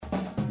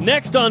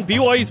Next on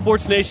BYU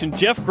Sports Nation,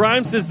 Jeff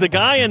Grimes is the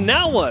guy, and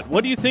now what?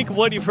 What do you think of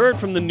what you've heard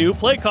from the new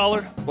play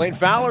caller? Blaine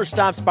Fowler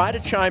stops by to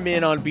chime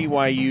in on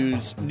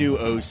BYU's new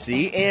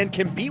OC, and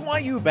can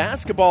BYU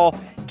basketball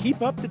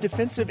keep up the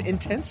defensive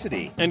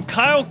intensity? And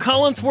Kyle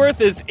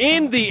Collinsworth is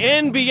in the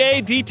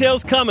NBA.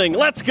 Details coming.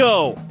 Let's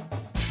go.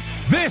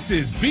 This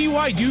is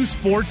BYU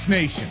Sports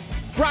Nation,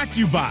 brought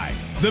to you by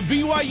the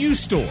BYU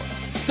Store,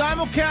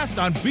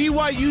 simulcast on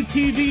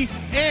BYUtv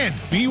and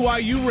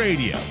BYU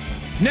Radio.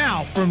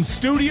 Now from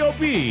Studio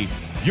B,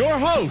 your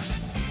hosts,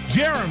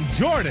 Jarom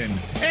Jordan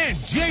and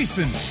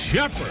Jason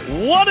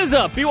Shepard. What is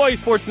up? BYU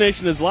Sports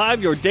Nation is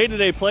live, your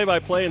day-to-day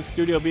play-by-play in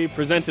Studio B,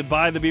 presented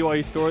by the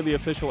BYU Store, the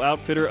official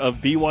outfitter of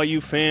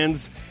BYU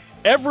fans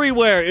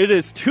everywhere. It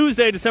is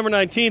Tuesday, December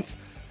 19th.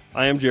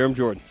 I am Jarom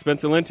Jordan.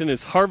 Spencer Linton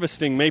is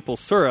harvesting maple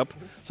syrup,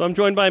 so I'm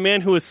joined by a man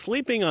who is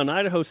sleeping on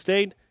Idaho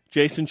State,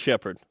 Jason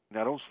Shepard.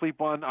 Now, don't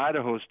sleep on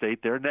Idaho State.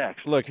 They're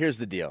next. Look, here's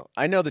the deal.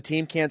 I know the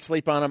team can't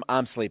sleep on them.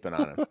 I'm sleeping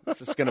on them.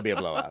 This is going to be a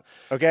blowout.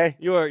 Okay?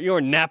 You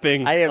are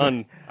napping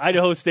on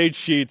Idaho State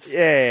sheets.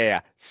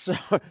 Yeah. So,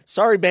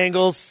 sorry,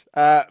 Bengals.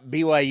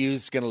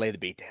 BYU's going to lay the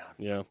beat down.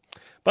 Yeah.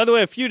 By the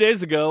way, a few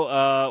days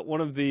ago,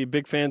 one of the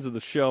big fans of the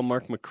show,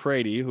 Mark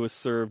McCready, who has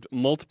served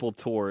multiple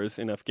tours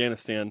in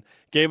Afghanistan,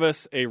 gave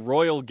us a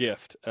royal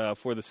gift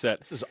for the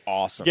set. This is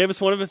awesome. Gave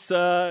us one of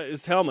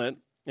his helmet,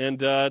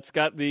 and it's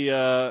got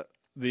the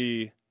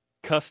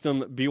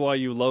custom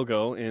BYU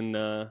logo in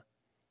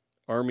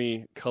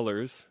Army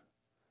colors.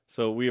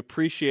 So we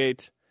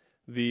appreciate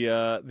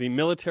the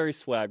military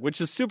swag, which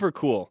is super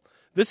cool.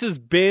 This has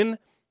been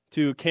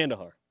to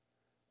Kandahar,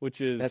 which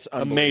is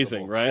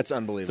amazing, right? That's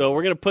unbelievable. So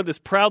we're going to put this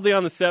proudly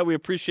on the set. We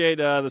appreciate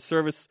the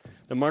service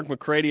that Mark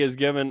McCready has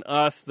given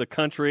us, the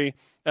country,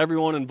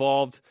 everyone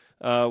involved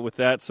with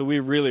that. So we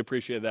really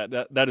appreciate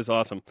that. That is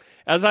awesome.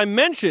 As I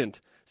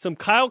mentioned, some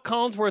Kyle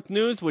Collinsworth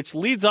news, which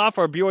leads off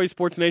our BYU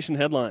Sports Nation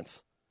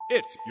headlines.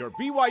 It's your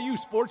BYU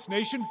Sports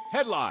Nation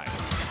headline.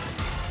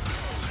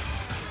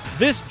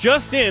 This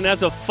just in,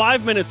 as of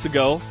 5 minutes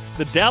ago,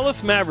 the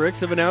Dallas Mavericks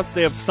have announced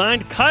they have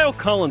signed Kyle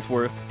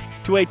Collinsworth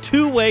to a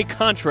two-way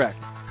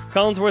contract.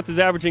 Collinsworth is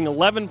averaging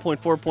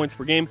 11.4 points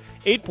per game,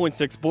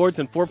 8.6 boards,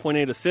 and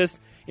 4.8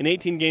 assists in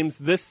 18 games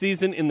this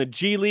season in the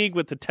G League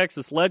with the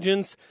Texas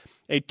Legends.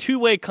 A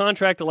two-way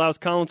contract allows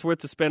Collinsworth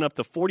to spend up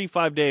to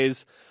 45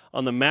 days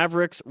on the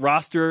Mavericks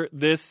roster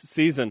this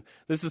season.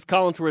 This is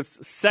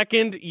Collinsworth's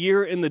second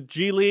year in the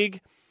G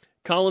League.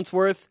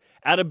 Collinsworth,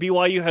 out of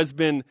BYU, has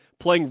been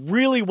playing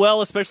really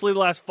well, especially the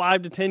last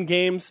 5 to 10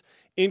 games.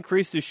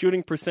 Increased his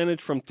shooting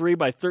percentage from 3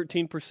 by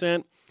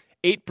 13%,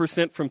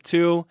 8% from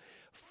 2.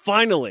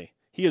 Finally,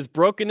 he has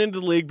broken into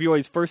the league,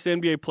 BYU's first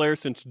NBA player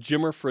since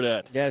Jimmer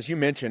Fredette. Yeah, as you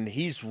mentioned,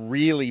 he's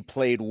really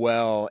played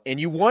well, and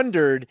you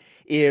wondered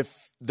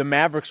if the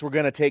Mavericks were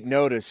going to take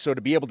notice. So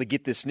to be able to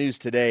get this news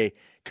today,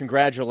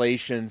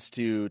 congratulations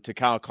to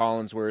Kyle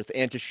Collinsworth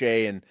and to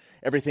Shea and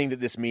everything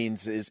that this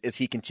means as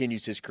he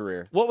continues his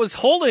career. What was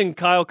holding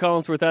Kyle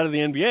Collinsworth out of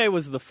the NBA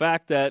was the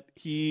fact that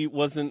he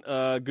wasn't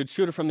a good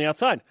shooter from the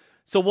outside.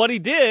 So what he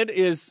did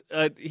is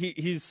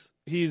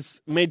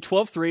he's made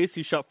 12 threes.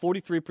 He shot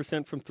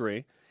 43% from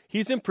 3.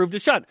 He's improved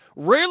his shot.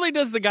 Rarely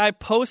does the guy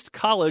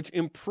post-college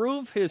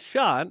improve his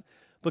shot,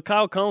 but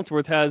Kyle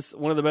Collinsworth has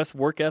one of the best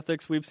work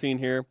ethics we've seen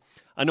here.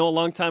 I know a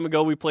long time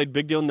ago we played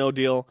Big Deal, No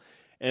Deal,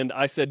 and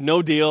I said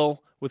no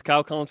deal with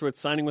Kyle Collinsworth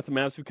signing with the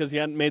Mavs because he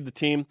hadn't made the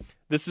team.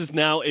 This is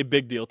now a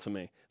big deal to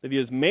me, that he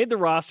has made the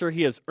roster.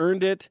 He has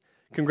earned it.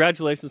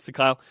 Congratulations to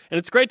Kyle. And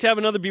it's great to have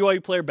another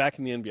BYU player back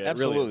in the NBA.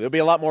 Absolutely. Really, there'll be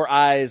a lot more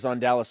eyes on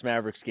Dallas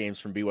Mavericks games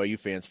from BYU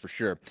fans for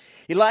sure.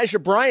 Elijah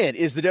Bryant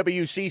is the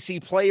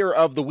WCC Player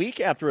of the Week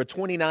after a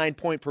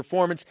 29-point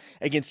performance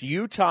against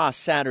Utah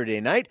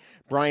Saturday night.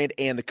 Bryant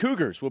and the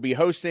Cougars will be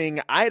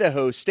hosting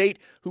Idaho State,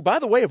 who, by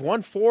the way, have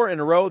won 4 in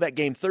a row. That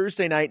game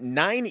Thursday night,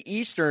 9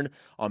 Eastern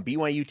on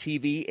BYU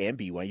TV and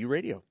BYU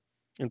Radio.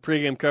 And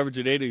pregame coverage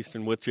at 8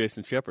 Eastern with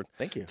Jason Shepard.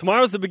 Thank you.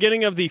 Tomorrow's the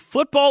beginning of the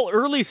football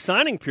early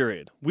signing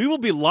period. We will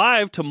be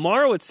live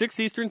tomorrow at 6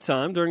 Eastern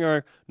time during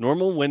our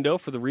normal window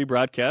for the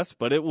rebroadcast,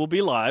 but it will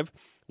be live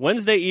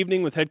Wednesday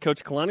evening with head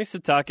coach Kalani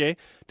Sitake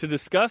to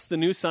discuss the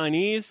new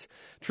signees.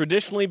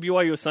 Traditionally,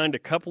 BYU has signed a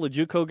couple of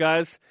JUCO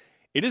guys.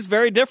 It is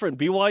very different.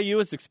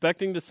 BYU is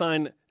expecting to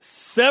sign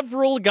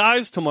several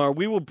guys tomorrow.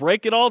 We will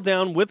break it all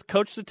down with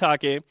Coach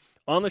Sitake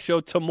on the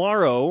show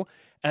tomorrow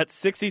at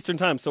 6 Eastern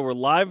time. So we're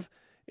live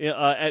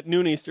at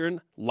noon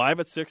Eastern, live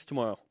at 6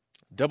 tomorrow.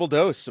 Double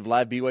dose of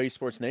live BYU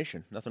Sports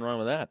Nation. Nothing wrong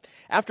with that.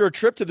 After a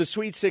trip to the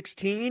Sweet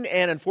 16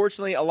 and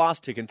unfortunately a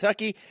loss to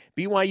Kentucky,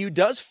 BYU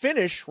does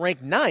finish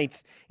ranked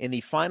 9th in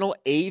the final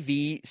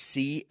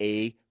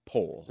AVCA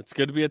poll. It's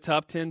good to be a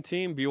top 10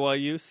 team.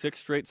 BYU, 6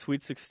 straight Sweet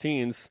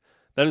 16s.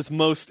 That is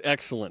most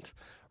excellent.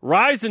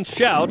 Rise and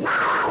shout.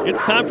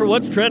 It's time for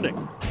What's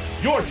Trending.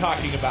 You're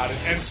talking about it,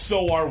 and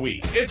so are we.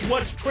 It's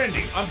What's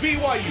Trending on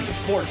BYU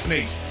Sports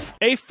Nation.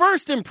 A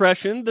first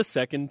impression the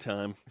second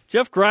time.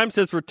 Jeff Grimes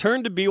has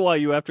returned to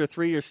BYU after a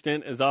 3-year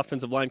stint as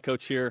offensive line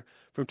coach here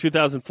from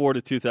 2004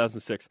 to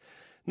 2006.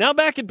 Now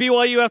back at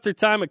BYU after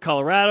time at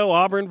Colorado,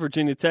 Auburn,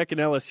 Virginia Tech, and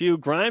LSU,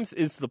 Grimes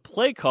is the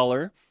play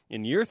caller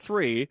in year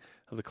 3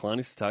 of the Kalani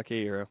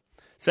Sitake era.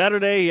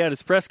 Saturday, he had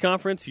his press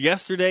conference.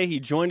 Yesterday, he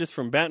joined us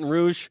from Baton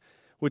Rouge,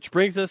 which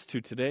brings us to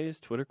today's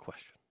Twitter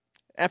question.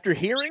 After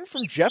hearing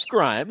from Jeff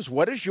Grimes,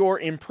 what is your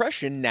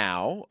impression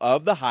now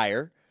of the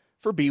hire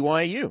for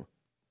BYU?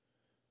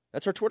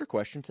 That's our Twitter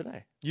question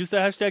today. Use the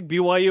hashtag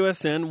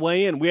BYUSN.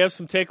 Weigh in. We have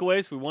some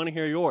takeaways. We want to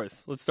hear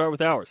yours. Let's start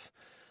with ours.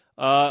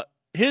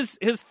 His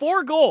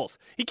 4 goals.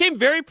 He came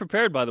very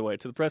prepared, by the way,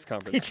 to the press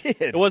conference. He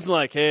did. It wasn't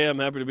like, hey, I'm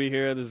happy to be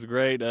here. This is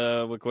great.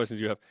 What questions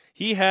do you have?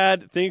 He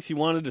had things he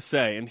wanted to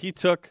say, and he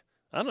took,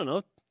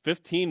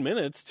 15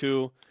 minutes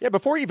to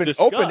before he even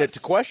discuss. opened it to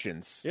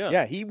questions.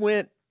 Yeah,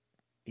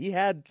 he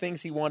had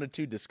things he wanted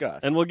to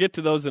discuss. And we'll get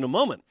to those in a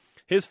moment.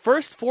 His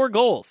first 4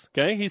 goals,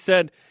 okay, he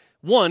said,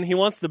 1, he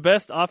wants the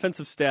best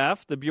offensive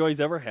staff the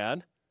BYU's ever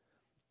had.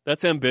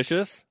 That's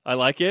ambitious. I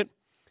like it.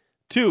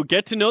 2,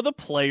 get to know the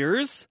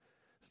players.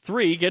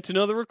 3, get to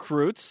know the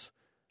recruits.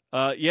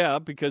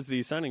 Because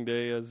the signing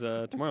day is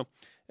tomorrow.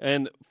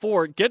 And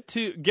 4, get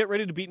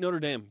ready to beat Notre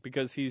Dame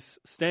because he's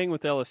staying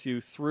with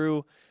LSU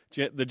through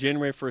the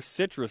January 1st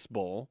Citrus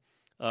Bowl,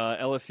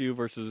 LSU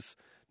versus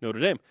Notre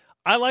Dame.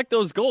 I like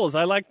those goals.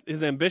 I like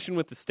his ambition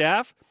with the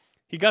staff.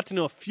 He got to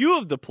know a few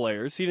of the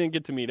players. He didn't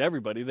get to meet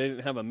everybody. They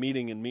didn't have a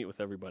meeting and meet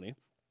with everybody.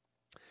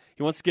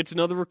 He wants to get to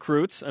know the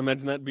recruits. I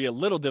imagine that'd be a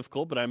little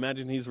difficult, but I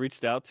imagine he's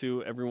reached out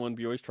to everyone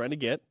BYU's trying to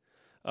get.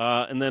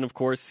 And then, of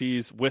course,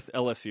 he's with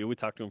LSU. We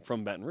talked to him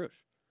from Baton Rouge.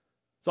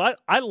 So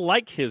I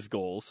like his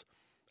goals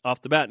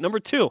off the bat.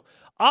 Number 2,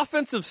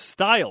 offensive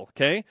style,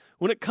 okay?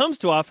 When it comes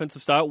to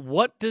offensive style,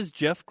 what does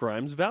Jeff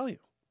Grimes value?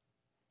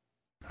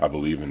 I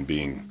believe in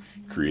being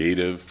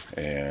creative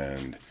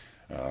and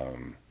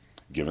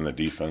giving the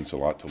defense a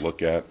lot to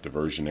look at,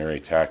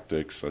 diversionary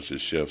tactics such as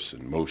shifts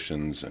and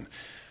motions and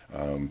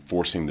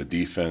forcing the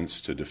defense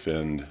to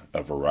defend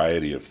a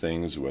variety of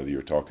things, whether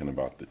you're talking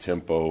about the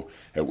tempo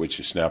at which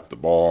you snap the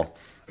ball,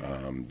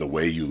 the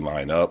way you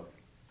line up,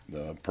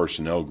 the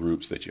personnel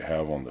groups that you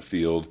have on the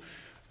field.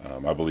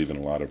 I believe in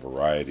a lot of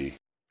variety.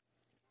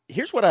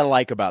 Here's what I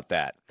like about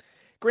that.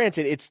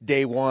 Granted, it's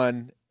day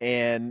 1,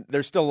 and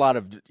there's still a lot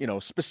of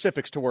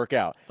specifics to work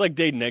out. It's like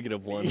day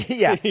 -1.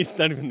 Yeah. He's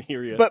not even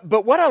here yet.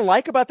 But what I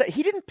like about that,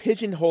 he didn't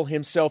pigeonhole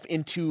himself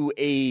into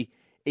a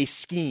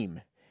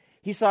scheme.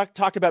 He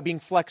talked about being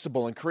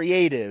flexible and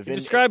creative. He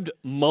described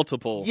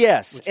multiple.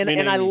 Yes, and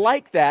I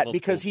like that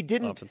because he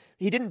options.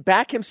 didn't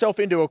back himself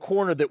into a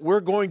corner that we're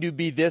going to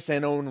be this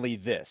and only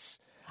this.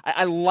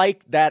 I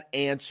like that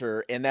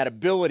answer and that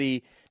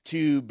ability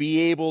to be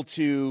able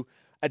to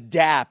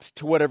adapt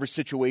to whatever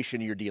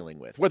situation you're dealing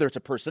with, whether it's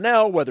a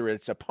personnel, whether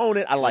it's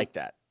opponent. I like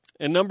that.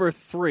 And number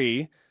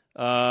 3,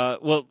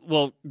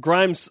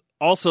 Grimes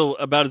also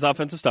about his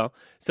offensive style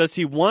says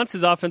he wants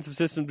his offensive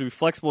system to be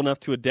flexible enough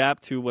to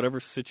adapt to whatever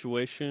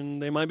situation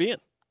they might be in.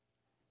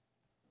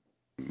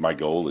 My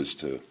goal is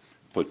to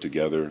put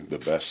together the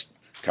best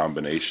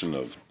combination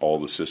of all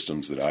the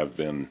systems that I've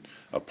been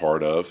a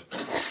part of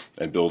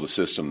and build a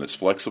system that's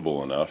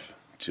flexible enough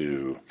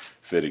to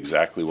fit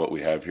exactly what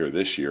we have here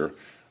this year,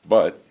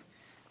 but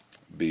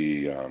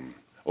be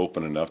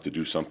open enough to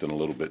do something a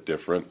little bit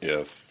different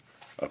if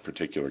a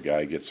particular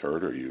guy gets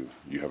hurt or you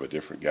have a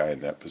different guy in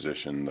that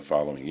position the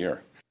following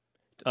year.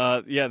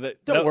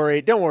 Don't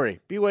worry.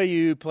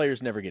 BYU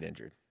players never get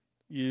injured.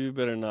 You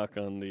better knock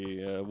on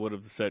the wood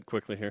of the set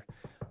quickly here.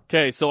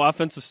 Okay, so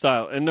offensive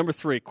style. And number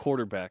 3,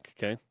 quarterback,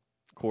 okay?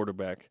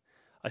 Quarterback.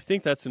 I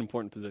think that's an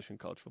important position in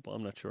college football.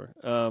 I'm not sure.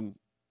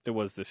 It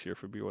was this year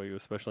for BYU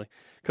especially.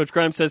 Coach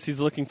Grimes says he's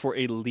looking for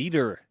a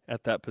leader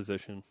at that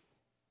position.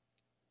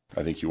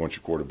 I think you want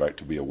your quarterback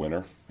to be a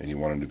winner, and you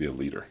want him to be a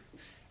leader.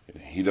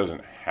 He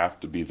doesn't have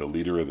to be the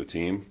leader of the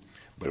team,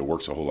 but it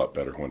works a whole lot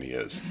better when he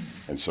is.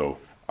 And so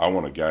I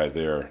want a guy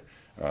there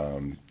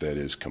that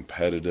is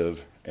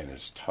competitive and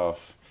is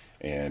tough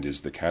and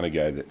is the kind of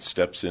guy that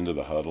steps into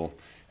the huddle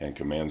and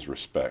commands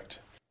respect.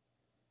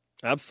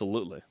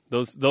 Absolutely.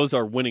 Those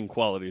are winning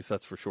qualities,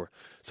 that's for sure.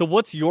 So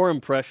what's your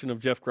impression of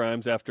Jeff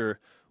Grimes after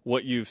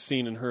what you've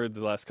seen and heard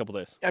the last couple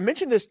days? I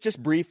mentioned this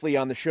just briefly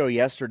on the show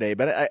yesterday,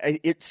 but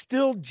it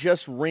still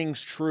just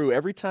rings true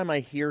every time I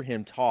hear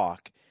him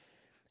talk.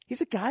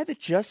 He's a guy that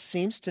just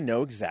seems to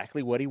know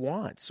exactly what he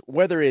wants,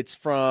 whether it's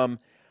from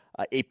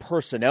a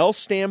personnel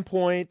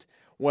standpoint,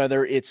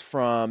 whether it's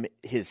from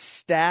his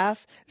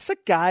staff. It's a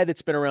guy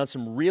that's been around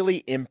some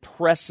really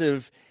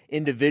impressive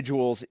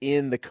individuals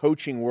in the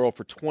coaching world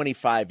for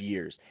 25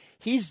 years.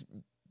 He's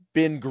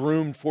been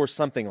groomed for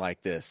something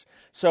like this.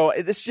 So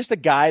this is just a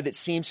guy that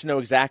seems to know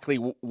exactly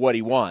what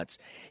he wants.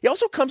 He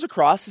also comes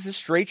across as a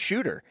straight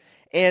shooter.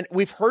 And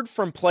we've heard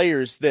from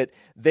players that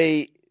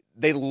they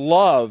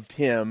loved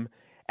him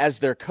as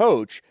their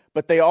coach,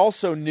 but they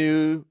also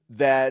knew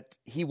that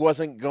he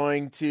wasn't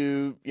going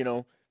to,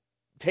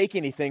 take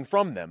anything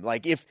from them.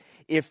 Like if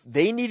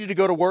they needed to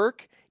go to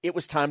work, it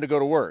was time to go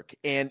to work.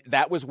 And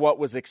that was what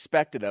was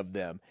expected of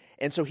them.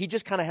 And so he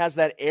just kind of has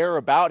that air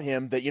about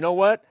him that, you know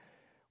what?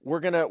 we're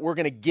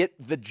gonna get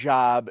the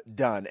job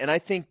done. And I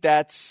think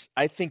that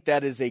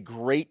is a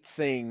great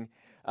thing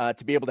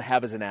to be able to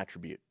have as an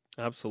attribute.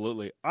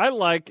 Absolutely. I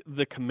like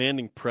the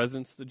commanding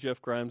presence that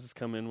Jeff Grimes has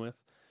come in with.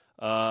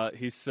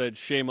 He said,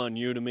 "Shame on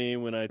you" to me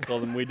when I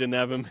told him we didn't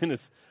have him in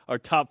our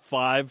top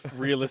 5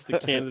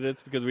 realistic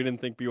candidates because we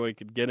didn't think BYU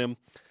could get him.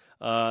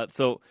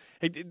 So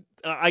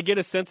I get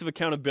a sense of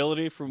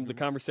accountability from the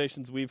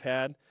conversations we've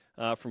had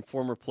from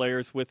former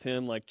players with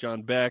him, like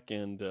John Beck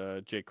and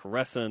Jake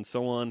Caressa and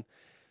so on.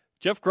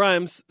 Jeff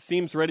Grimes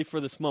seems ready for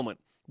this moment.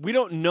 We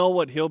don't know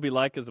what he'll be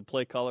like as a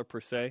play caller per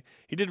se.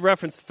 He did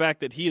reference the fact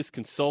that he is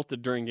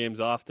consulted during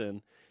games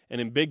often and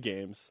in big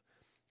games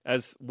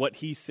as what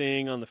he's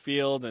seeing on the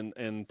field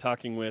and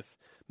talking with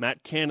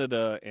Matt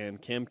Canada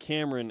and Cam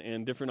Cameron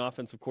and different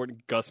offensive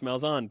coordinators, Gus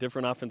Malzahn,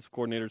 different offensive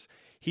coordinators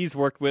he's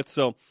worked with.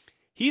 So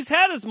he's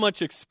had as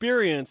much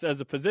experience as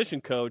a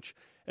position coach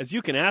as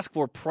you can ask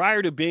for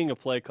prior to being a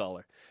play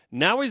caller.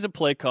 Now he's a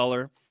play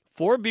caller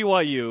for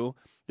BYU.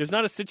 There's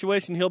not a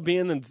situation he'll be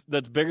in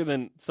that's bigger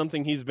than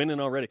something he's been in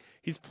already.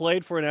 He's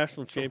played for a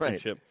national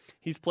championship. Right.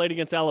 He's played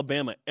against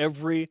Alabama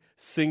every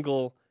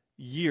single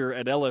year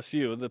at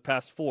LSU, the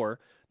past 4,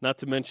 not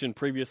to mention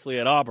previously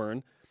at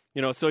Auburn.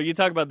 So you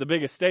talk about the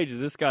biggest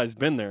stages. This guy's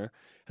been there.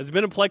 Has he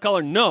been a play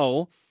caller?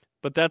 No,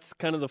 but that's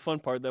kind of the fun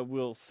part that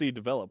we'll see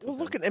develop.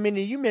 Well,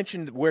 you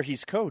mentioned where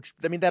he's coached.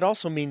 That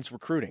also means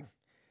recruiting.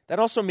 That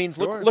also means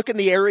look in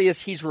the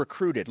areas he's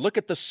recruited. Look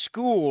at the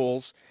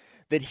schools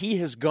that he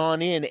has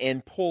gone in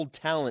and pulled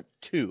talent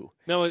to.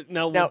 Now with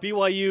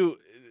BYU,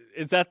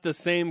 is that the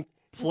same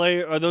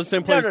player? Are those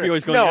same players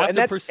BYU's going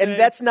after? And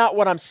that's not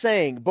what I'm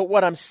saying. But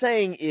what I'm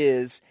saying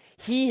is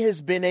he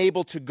has been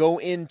able to go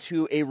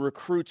into a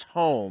recruit's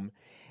home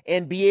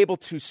and be able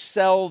to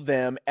sell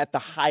them at the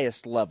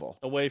highest level.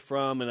 Away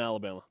from an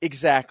Alabama.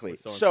 Exactly.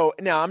 So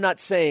now I'm not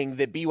saying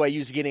that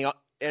BYU's getting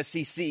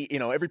SEC,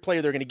 every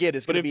player they're going to get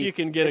is going to be. But if you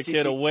can get a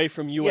kid away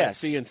from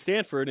USC and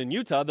Stanford and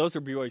Utah, those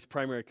are BYU's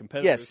primary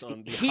competitors. Yes,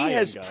 on the he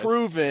has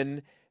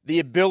proven the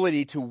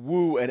ability to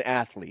woo an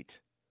athlete,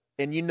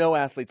 and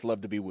athletes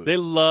love to be wooed. They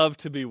love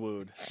to be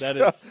wooed.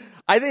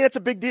 I think that's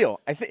a big deal.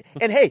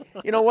 And hey,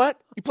 you know what?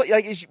 You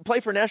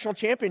play for a national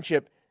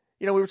championship.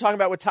 We were talking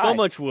about with Ty. So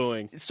much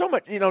wooing. So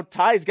much.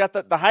 Ty's got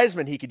the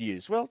Heisman he could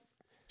use. Well,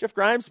 Jeff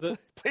Grimes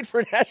played for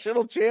a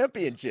national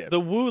championship. The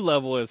woo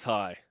level is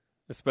high,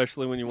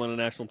 especially when you won a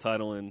national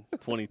title in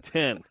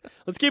 2010.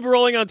 Let's keep it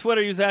rolling on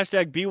Twitter. Use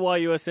hashtag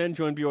BYUSN.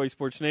 Join BYU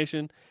Sports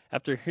Nation.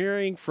 After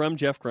hearing from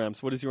Jeff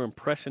Grimes, what is your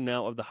impression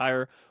now of the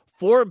hire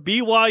for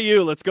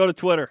BYU? Let's go to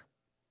Twitter.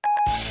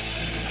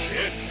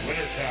 It's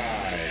Twitter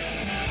time.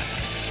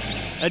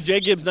 At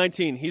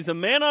JGibbs19, he's a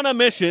man on a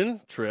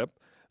mission, Trip,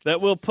 that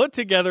will put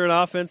together an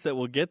offense that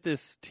will get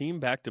this team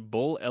back to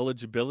bowl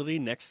eligibility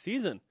next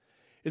season.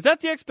 Is that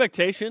the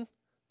expectation?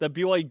 That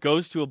BYU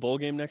goes to a bowl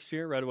game next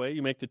year right away?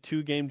 You make the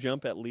 2-game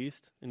jump at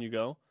least, and you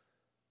go?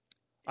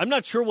 I'm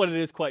not sure what it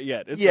is quite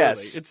yet. It's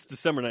early. It's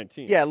December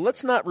 19th. Yeah,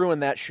 let's not ruin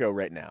that show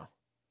right now.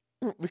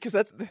 Because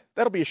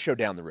that'll be a show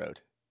down the road.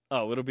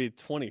 Oh, it'll be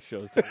 20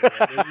 shows down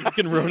the road. You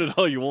can ruin it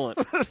all you want.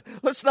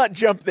 Let's not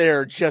jump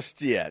there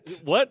just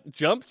yet. What?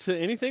 Jump to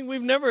anything?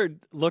 We've never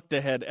looked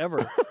ahead,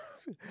 ever.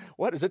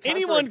 What? Is it time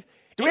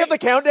do we have the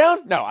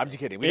countdown? No, I'm just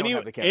kidding. We don't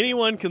have the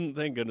countdown.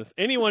 Thank goodness.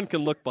 Anyone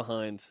can look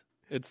behind.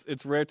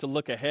 It's rare to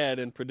look ahead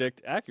and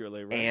predict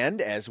accurately, right?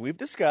 And as we've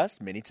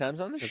discussed many times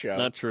on the show, it's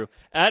not true.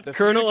 At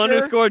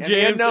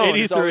Colonel_James83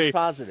 is always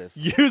positive.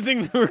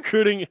 Using the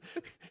recruiting.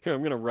 Here, I'm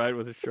going to ride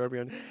with a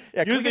Sharpie on.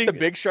 Yeah, can we get the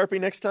big Sharpie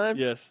next time?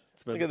 Yes.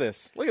 Look at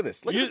this. Look at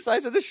the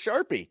size of this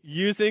Sharpie.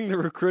 Using the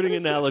recruiting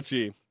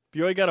analogy,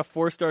 BYU got a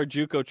 4-star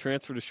JUCO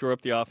transfer to shore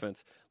up the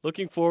offense.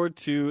 Looking forward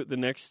to the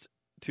next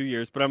 2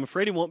 years, but I'm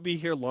afraid he won't be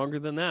here longer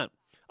than that.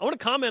 I want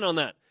to comment on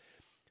that.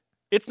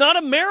 It's not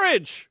a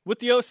marriage with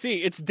the OC.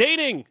 It's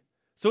dating.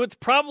 So it's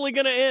probably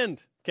going to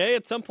end, okay?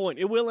 At some point.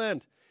 It will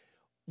end.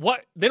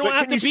 What? They don't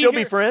have to be here. Can you still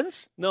be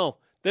friends? No.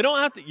 They don't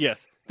have to.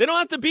 Yes. They don't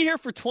have to be here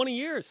for 20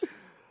 years.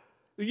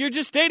 You're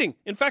just dating.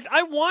 In fact,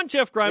 I want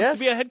Jeff Grimes to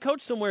be a head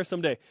coach somewhere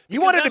someday.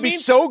 You want it to be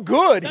so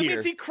good here. That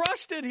means he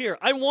crushed it here.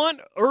 I want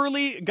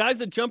guys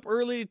that jump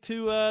early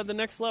to the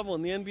next level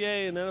in the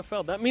NBA and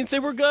NFL. That means they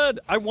were good.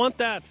 I want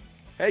that.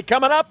 Hey,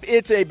 coming up,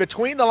 it's a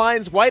Between the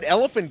Lines White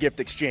Elephant gift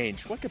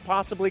exchange. What could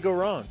possibly go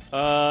wrong?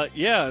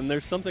 Yeah, and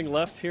there's something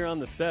left here on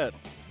the set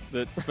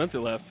that Spencer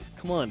left.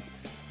 Come on.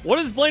 What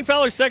is Blaine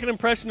Fowler's second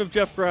impression of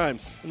Jeff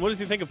Grimes? And what does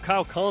he think of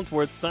Kyle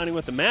Collinsworth signing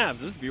with the Mavs?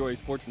 This is BYU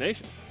Sports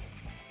Nation.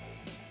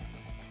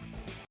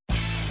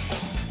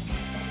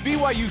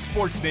 BYU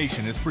Sports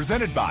Nation is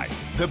presented by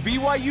The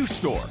BYU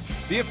Store,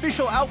 the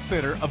official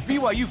outfitter of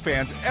BYU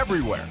fans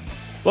everywhere.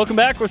 Welcome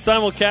back. We're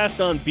simulcast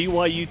on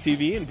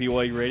BYUtv and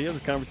BYU Radio. The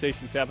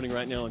conversation's happening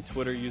right now on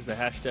Twitter. Use the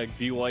hashtag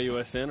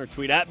BYUSN or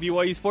tweet at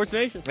BYU Sports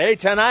Nation. Hey,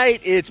 tonight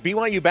it's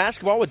BYU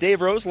basketball with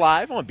Dave Rose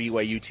live on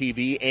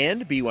BYUtv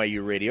and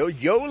BYU Radio.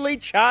 Yoli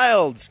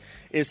Childs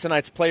is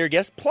tonight's player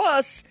guest.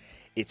 Plus,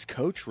 it's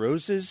Coach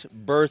Rose's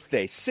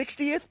birthday,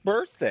 60th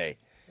birthday.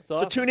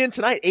 So tune in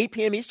tonight, 8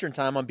 p.m. Eastern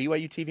Time on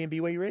BYU TV and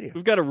BYU Radio.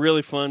 We've got a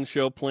really fun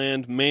show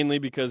planned, mainly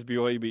because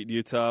BYU beat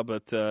Utah,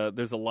 but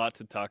there's a lot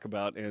to talk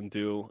about and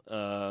do.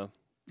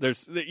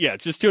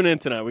 Just tune in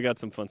tonight. We got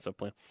some fun stuff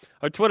planned.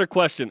 Our Twitter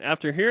question: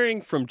 after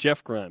hearing from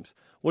Jeff Grimes,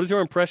 what is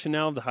your impression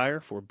now of the hire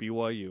for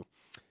BYU?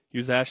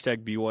 Use the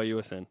hashtag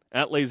BYUSN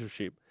at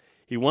LaserSheep.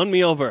 He won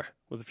me over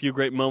with a few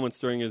great moments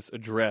during his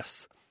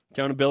address.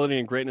 Accountability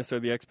and greatness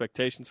are the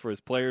expectations for his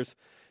players,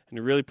 and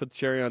he really put the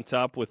cherry on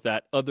top with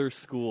that other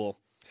school.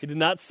 He did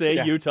not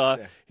say Utah.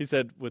 Yeah. He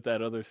said with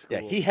that other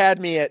school. Yeah, he had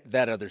me at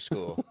that other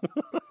school.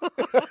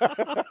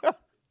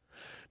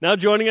 Now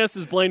joining us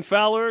is Blaine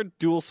Fowler,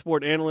 dual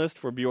sport analyst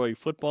for BYU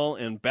football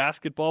and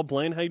basketball.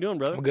 Blaine, how you doing,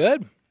 brother? I'm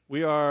good.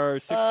 We are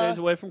 6 days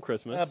away from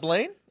Christmas.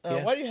 Blaine,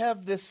 why do you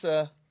have this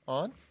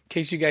on? In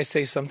case you guys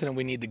say something and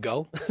we need to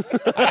go.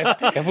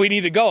 If we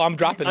need to go, I'm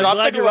dropping it. I'm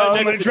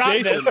going to drop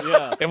this.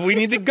 Yeah. If we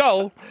need to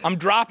go, I'm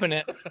dropping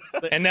it,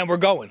 and then we're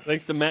going.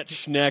 Thanks to Matt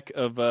Schneck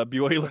of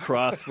BYU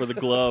Lacrosse for the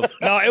glove.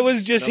 No, it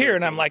was just here,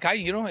 and I'm like,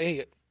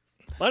 hey,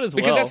 might as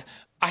well. Because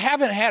I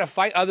haven't had a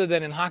fight other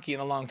than in hockey in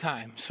a long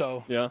time.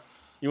 So yeah.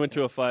 You went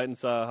to a fight and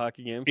saw a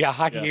hockey game? Yeah,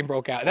 hockey game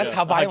broke out. That's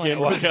how violent it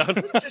was.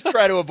 Just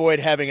try to avoid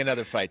having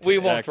another fight today.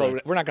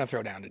 We're not going to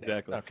throw down today.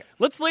 Exactly. Okay.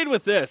 Let's lead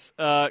with this.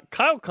 Kyle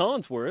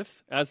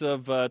Collinsworth, as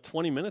of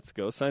 20 minutes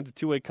ago, signed a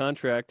 2-way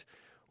contract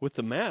with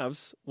the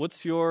Mavs.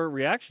 What's your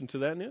reaction to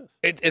that news?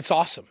 It's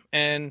awesome.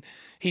 And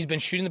he's been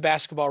shooting the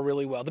basketball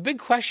really well. The big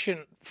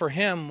question for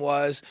him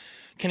was,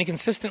 can he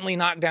consistently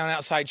knock down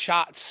outside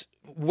shots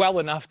well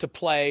enough to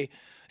play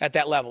at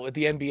that level, at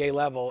the NBA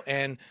level?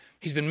 And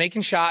he's been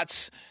making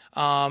shots.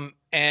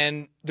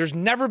 And there's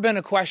never been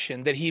a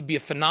question that he'd be a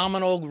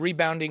phenomenal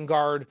rebounding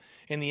guard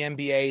in the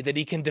NBA, that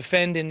he can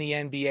defend in the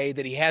NBA,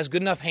 that he has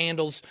good enough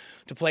handles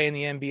to play in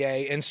the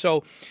NBA. And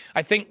so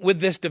I think with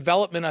this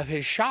development of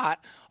his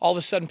shot, all of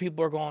a sudden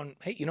people are going,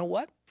 hey, you know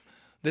what?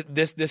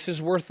 This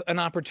is worth an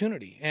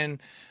opportunity. And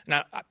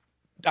I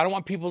don't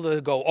want people to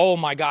go, oh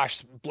my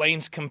gosh,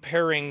 Blaine's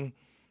comparing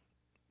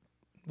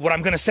what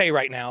I'm going to say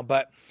right now,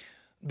 but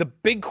the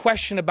big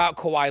question about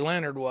Kawhi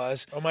Leonard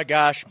was... Oh, my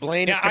gosh.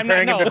 Blaine is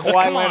comparing him to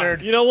Kawhi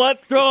Leonard. You know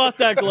what? Throw off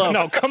that glove.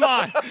 No, come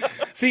on.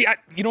 See,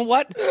 you know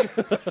what?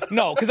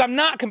 No, because I'm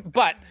not...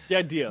 But the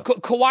idea.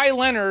 Kawhi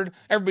Leonard,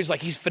 everybody's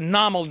like, he's a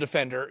phenomenal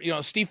defender. You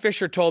know, Steve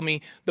Fisher told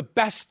me the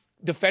best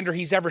defender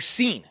he's ever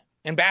seen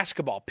in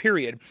basketball,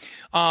 period.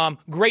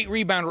 Great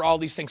rebounder, all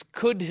these things.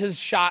 Could his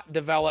shot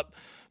develop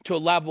to a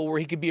level where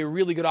he could be a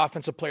really good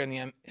offensive player in the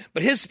end?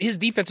 But his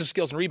defensive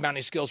skills and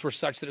rebounding skills were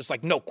such that it's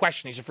like, no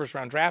question, he's a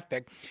first-round draft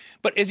pick.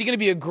 But is he going to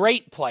be a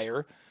great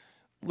player?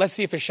 Let's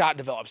see if his shot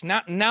develops.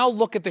 Now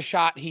look at the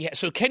shot he has.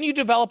 So can you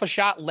develop a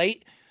shot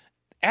late?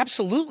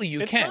 Absolutely you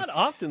can. It's not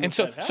often. And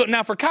so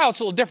now for Kyle, it's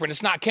a little different.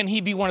 It's not, can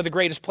he be one of the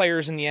greatest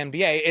players in the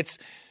NBA? It's,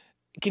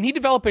 can he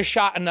develop his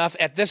shot enough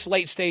at this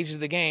late stage of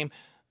the game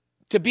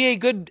to be a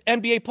good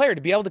NBA player, to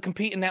be able to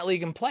compete in that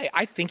league and play?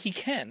 I think he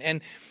can.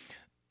 And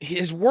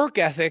his work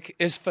ethic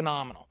is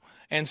phenomenal.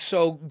 And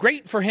so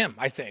great for him,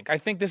 I think. I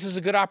think this is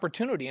a good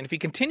opportunity. And if he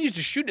continues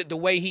to shoot it the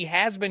way he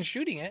has been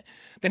shooting it,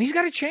 then he's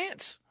got a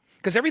chance.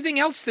 Because everything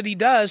else that he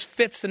does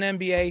fits an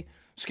NBA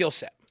skill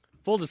set.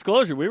 Full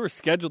disclosure, we were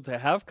scheduled to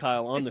have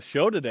Kyle on the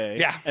show today.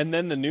 Yeah. And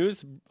then the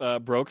news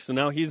broke, so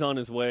now he's on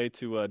his way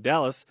to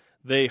Dallas.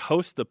 They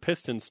host the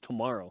Pistons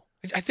tomorrow.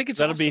 I think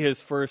that'll awesome. Be his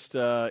first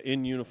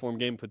in-uniform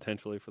game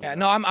potentially for them. Yeah,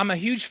 no, I'm a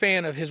huge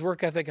fan of his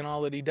work ethic and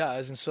all that he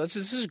does, and so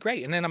this is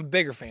great. And then I'm a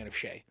bigger fan of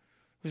Shea.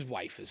 His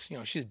wife is,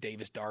 she's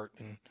Davis Dart,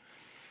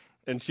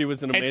 and she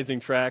was an amazing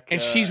track. And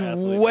she's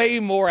way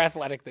more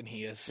athletic than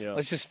he is. Yeah.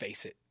 Let's just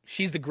face it.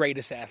 She's the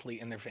greatest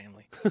athlete in their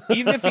family,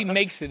 even if he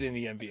makes it in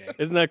the NBA.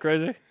 Isn't that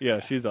crazy? Yeah,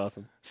 she's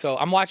awesome. So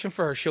I'm watching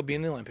for her. She'll be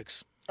in the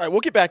Olympics. All right,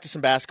 we'll get back to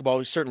some basketball.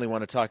 We certainly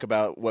want to talk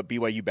about what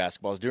BYU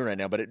basketball is doing right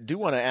now, but I do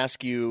want to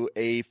ask you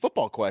a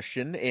football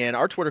question. And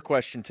our Twitter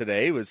question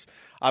today was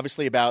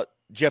obviously about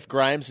Jeff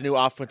Grimes, new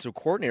offensive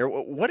coordinator.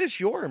 What is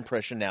your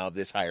impression now of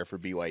this hire for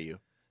BYU?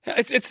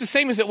 It's the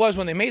same as it was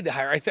when they made the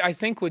hire. I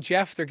think with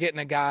Jeff, they're getting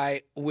a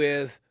guy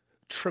with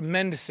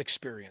tremendous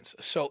experience.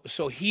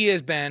 So he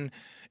has been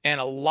in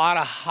a lot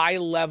of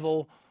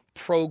high-level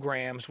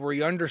programs where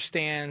he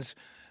understands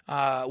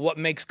what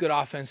makes good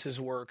offenses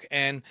work.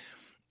 And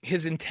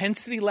his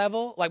intensity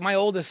level, like my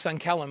oldest son,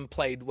 Kellen,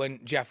 played when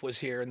Jeff was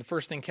here. And the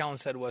first thing Kellen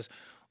said was,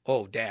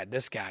 oh, Dad,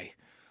 this guy,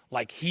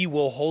 like he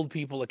will hold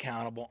people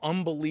accountable,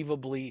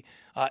 unbelievably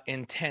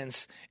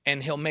intense,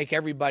 and he'll make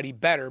everybody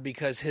better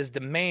because his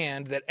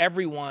demand that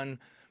everyone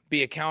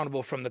be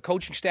accountable, from the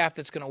coaching staff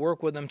that's going to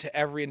work with them to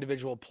every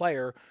individual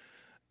player,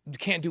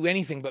 can't do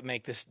anything but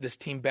make this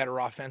team better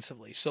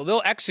offensively. So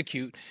they'll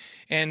execute.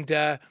 And,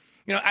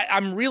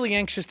 I'm really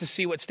anxious to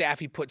see what staff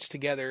he puts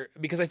together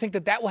because I think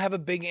that will have a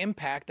big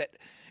impact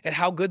at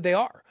how good they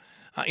are.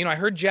 I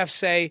heard Jeff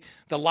say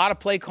that a lot of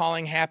play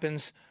calling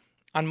happens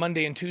on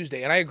Monday and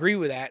Tuesday, and I agree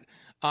with that.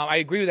 I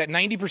agree with that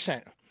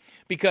 90%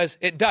 because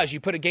it does. You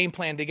put a game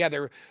plan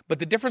together, but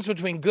the difference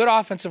between good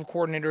offensive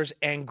coordinators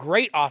and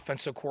great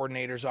offensive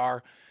coordinators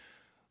are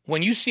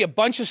when you see a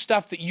bunch of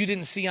stuff that you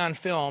didn't see on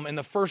film in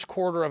the first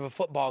quarter of a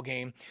football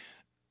game,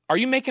 are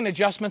you making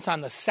adjustments on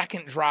the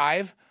second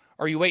drive,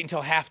 or are you waiting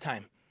until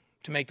halftime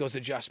to make those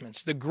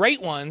adjustments? The great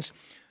ones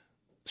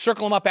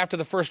circle them up after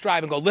the first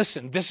drive and go,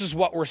 listen, this is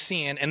what we're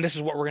seeing, and this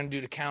is what we're going to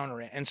do to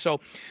counter it. And so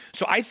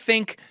I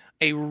think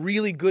a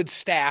really good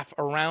staff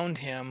around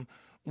him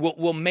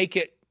will make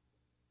it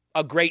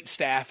a great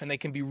staff, and they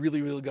can be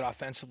really, really good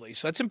offensively.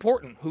 So that's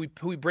important, who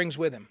he brings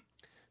with him.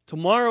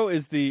 Tomorrow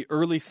is the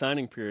early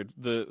signing period,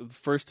 the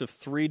first of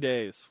 3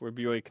 days where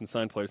BYU can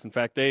sign players. In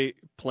fact, they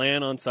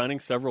plan on signing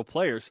several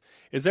players.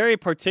 Is there a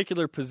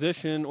particular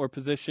position or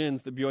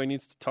positions that BYU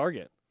needs to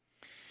target?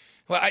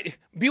 Well,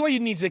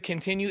 BYU needs to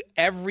continue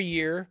every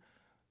year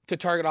to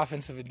target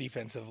offensive and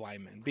defensive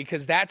linemen,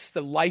 because that's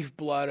the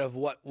lifeblood of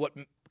what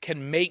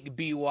can make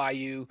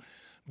BYU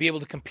be able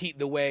to compete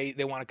the way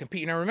they want to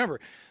compete. Now, remember,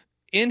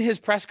 in his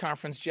press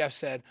conference, Jeff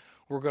said,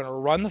 we're going to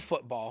run the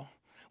football.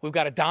 We've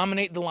got to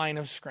dominate the line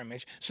of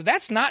scrimmage. So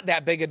that's not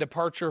that big a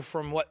departure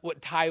from what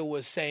Ty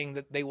was saying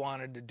that they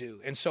wanted to do.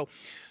 And so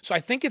I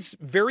think it's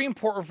very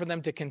important for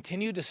them to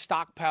continue to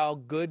stockpile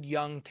good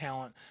young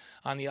talent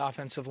on the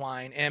offensive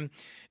line. And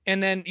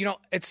then,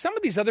 at some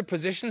of these other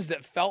positions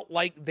that felt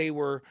like they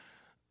were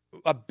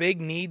a big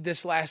need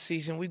this last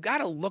season, we've got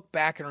to look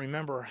back and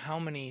remember how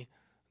many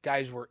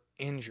guys were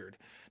injured.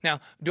 Now,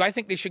 do I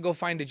think they should go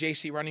find a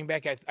JC running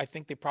back? I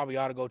think they probably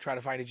ought to go try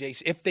to find a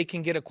JC if they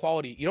can get a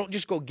quality. You don't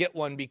just go get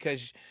one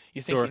because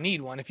you think you need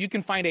one. If you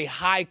can find a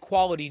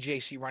high-quality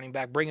JC running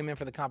back, bring him in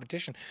for the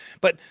competition.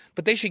 But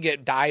they should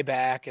get Dye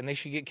back, and they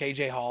should get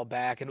KJ Hall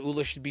back, and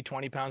Ula should be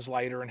 20 pounds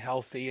lighter and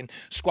healthy, and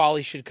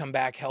Squally should come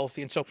back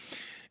healthy. And so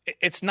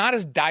it's not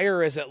as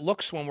dire as it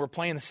looks when we're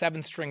playing the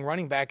seventh-string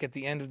running back at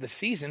the end of the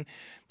season,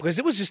 because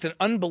it was just an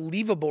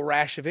unbelievable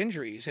rash of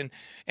injuries. And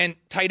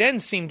tight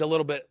ends seemed a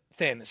little bit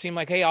thin. It seemed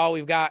like, hey, all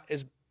we've got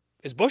is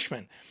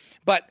Bushman.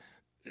 But,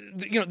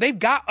 they've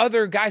got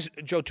other guys.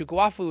 Joe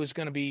Tukuafu is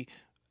going to be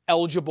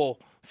eligible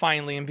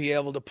finally and be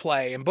able to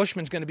play. And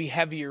Bushman's going to be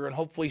heavier and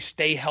hopefully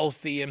stay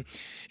healthy. And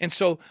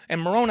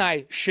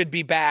Moroni should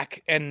be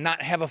back and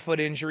not have a foot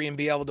injury and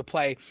be able to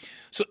play.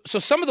 So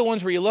some of the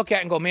ones where you look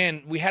at and go,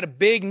 man, we had a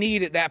big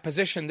need at that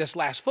position this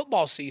last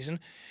football season.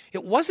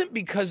 It wasn't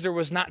because there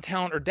was not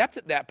talent or depth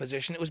at that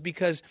position. It was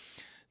because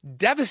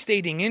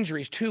devastating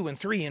injuries, 2 and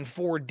 3 and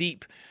 4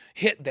 deep,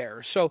 hit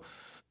there. So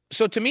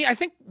to me, I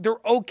think they're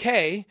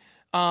okay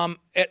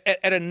at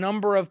a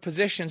number of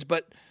positions,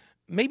 but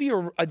maybe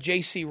a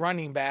JC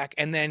running back,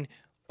 and then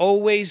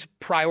always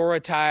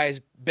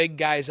prioritize big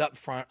guys up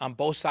front on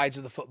both sides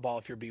of the football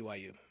if you're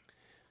BYU.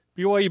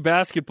 BYU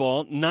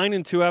basketball,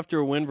 9-2 after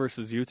a win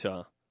versus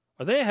Utah.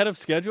 Are they ahead of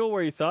schedule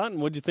where you thought?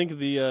 And what did you think of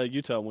the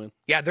Utah win?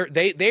 Yeah,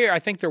 I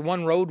think they're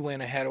one road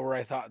win ahead of where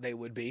I thought they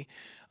would be.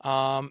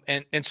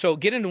 And so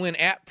getting to win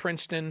at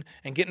Princeton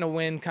and getting a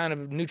win kind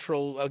of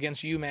neutral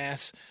against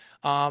UMass,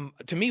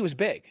 to me was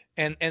big.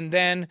 And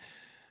then,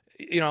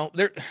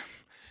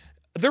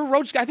 their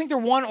roads, I think they're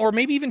 1 or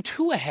maybe even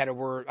 2 ahead of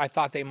where I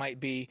thought they might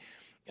be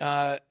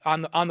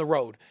on the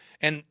road.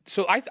 And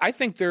so I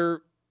think they're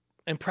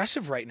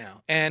impressive right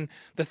now. And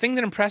the thing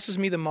that impresses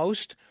me the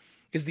most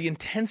is the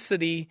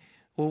intensity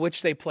with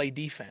which they play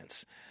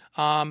defense.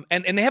 And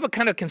they have a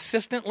kind of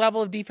consistent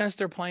level of defense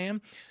they're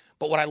playing.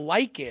 But what I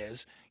like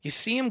is you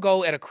see them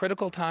go at a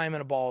critical time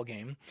in a ball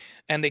game,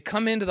 and they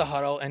come into the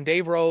huddle, and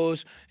Dave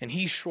Rose and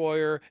Heath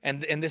Schroyer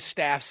and this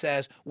staff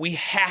says, we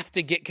have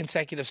to get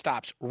consecutive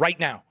stops right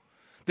now.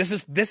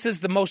 This is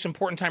the most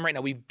important time right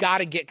now. We've got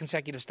to get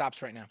consecutive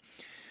stops right now.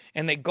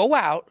 And they go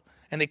out,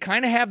 and they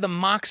kind of have the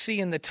moxie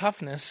and the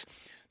toughness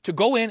to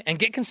go in and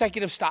get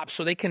consecutive stops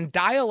so they can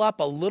dial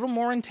up a little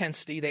more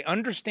intensity. They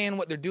understand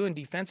what they're doing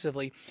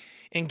defensively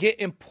and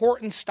get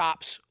important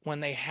stops when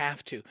they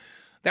have to.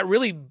 That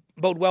really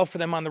bode well for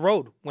them on the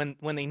road when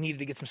they needed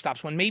to get some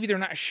stops, when maybe they're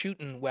not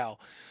shooting well.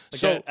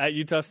 Like at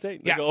Utah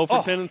State. They go 0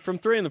 for 10 from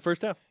 3 in the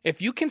first half.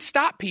 If you can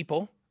stop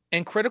people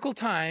in critical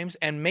times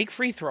and make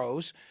free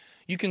throws,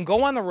 you can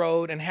go on the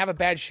road and have a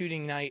bad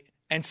shooting night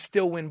and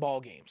still win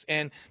ball games.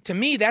 And to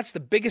me, that's the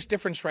biggest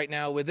difference right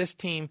now with this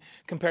team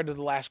compared to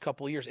the last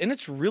couple of years. And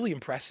it's really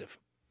impressive.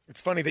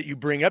 It's funny that you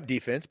bring up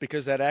defense,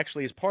 because that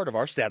actually is part of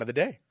our stat of the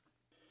day.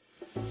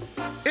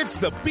 It's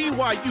the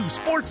BYU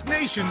Sports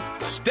Nation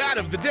Stat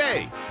of the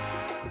Day.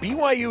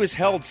 BYU has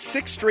held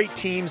 6 straight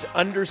teams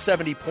under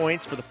 70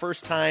 points for the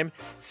first time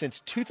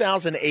since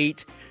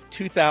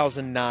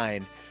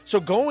 2008-2009. So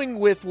going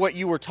with what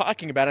you were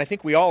talking about, I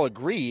think we all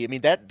agree, I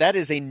mean, that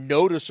is a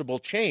noticeable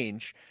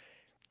change.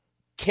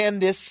 Can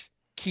this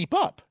keep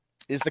up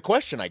is the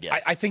question, I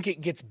guess. I think it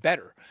gets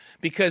better,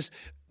 because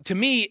to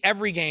me,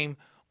 every game,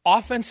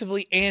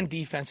 offensively and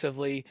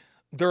defensively,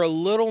 they're a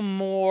little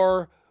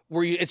more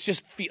where it's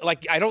just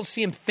like I don't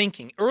see him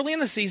thinking. Early in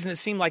the season, it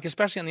seemed like,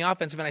 especially on the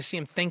offensive end, I see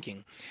him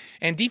thinking.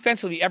 And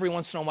defensively, every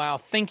once in a while,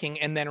 thinking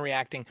and then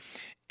reacting.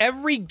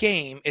 Every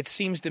game, it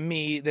seems to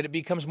me that it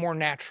becomes more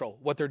natural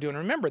what they're doing.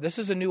 Remember, this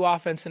is a new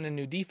offense and a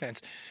new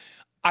defense.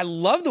 I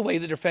love the way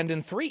they defend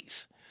in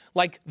threes.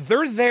 Like,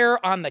 they're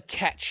there on the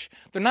catch.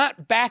 They're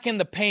not back in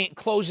the paint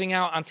closing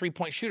out on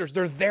three-point shooters.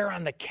 They're there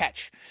on the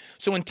catch.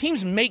 So when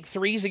teams make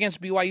threes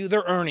against BYU,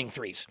 they're earning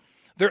threes.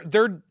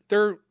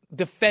 They're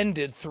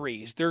defended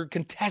threes. They're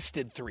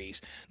contested threes.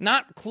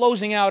 Not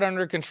closing out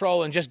under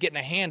control and just getting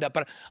a hand up.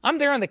 But I'm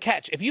there on the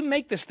catch. If you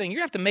make this thing, you're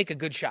going to have to make a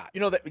good shot.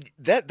 You know,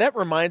 that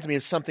reminds me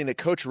of something that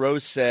Coach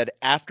Rose said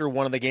after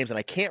one of the games, and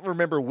I can't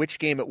remember which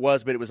game it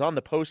was, but it was on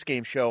the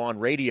post-game show on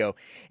radio,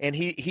 and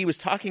he was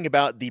talking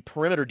about the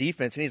perimeter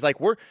defense, and he's like,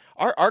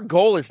 our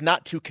goal is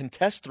not to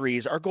contest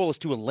threes. Our goal is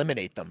to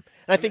eliminate them.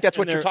 And I think that's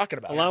what you're talking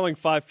about. Allowing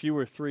 5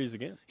 fewer threes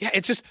again. Yeah,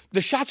 it's just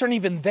the shots aren't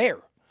even there.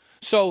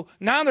 So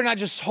now they're not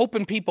just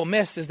hoping people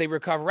miss as they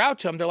recover out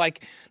to them. They're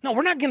like, no,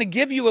 we're not going to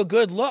give you a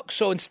good look.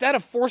 So instead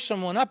of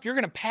forcing one up, you're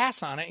going to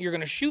pass on it. You're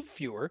going to shoot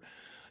fewer.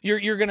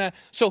 You're going to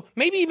 – so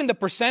maybe even the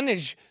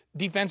percentage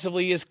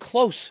defensively is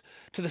close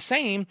to the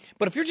same.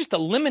 But if you're just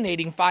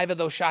eliminating 5 of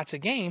those shots a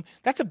game,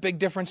 that's a big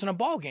difference in a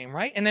ball game,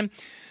 right? And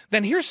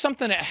then here's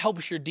something that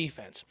helps your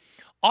defense.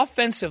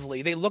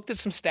 Offensively, they looked at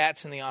some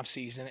stats in the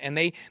offseason, and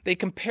they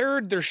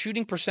compared their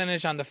shooting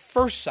percentage on the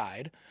first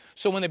side.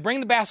 So when they bring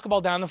the basketball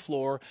down the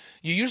floor,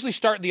 you usually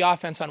start the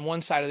offense on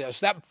one side or the other.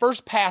 So that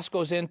first pass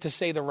goes in to,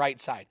 say, the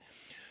right side.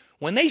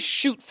 When they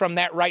shoot from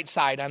that right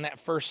side on that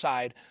first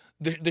side,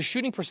 the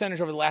shooting percentage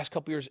over the last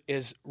couple years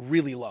is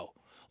really low,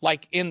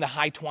 like in the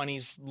high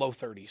 20s, low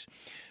 30s.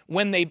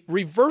 When they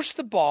reverse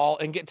the ball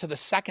and get to the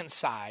second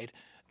side,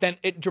 then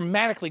it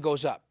dramatically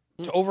goes up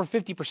to over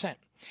 50%.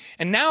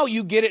 And now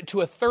you get it to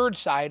a third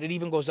side, it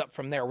even goes up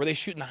from there, where they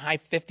shoot in the high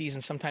 50s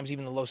and sometimes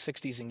even the low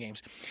 60s in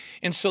games.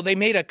 And so they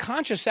made a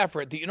conscious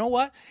effort that, you know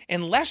what,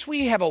 unless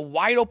we have a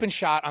wide open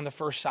shot on the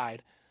first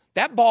side,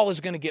 that ball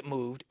is going to get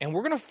moved, and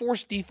we're going to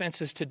force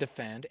defenses to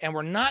defend, and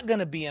we're not going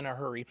to be in a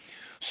hurry.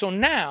 So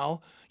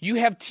now you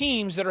have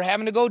teams that are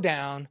having to go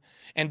down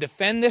and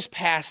defend this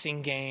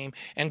passing game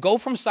and go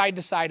from side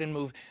to side and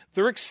move.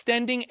 They're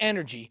extending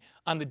energy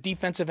on the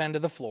defensive end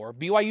of the floor.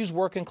 BYU's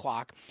working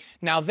clock.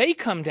 Now they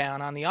come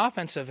down on the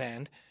offensive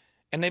end,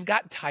 and they've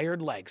got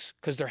tired legs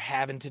because they're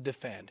having to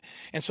defend.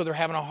 And so they're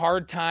having a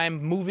hard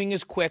time moving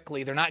as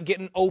quickly. They're not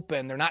getting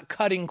open. They're not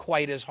cutting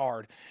quite as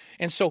hard.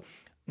 And so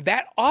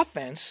that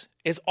offense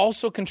is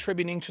also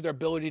contributing to their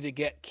ability to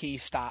get key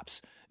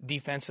stops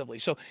defensively.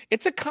 So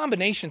it's a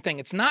combination thing.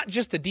 It's not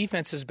just the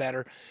defense is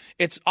better.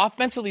 It's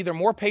offensively they're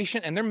more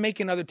patient, and they're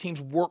making other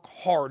teams work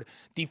hard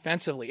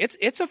defensively.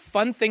 It's a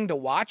fun thing to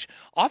watch.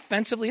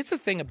 Offensively, it's a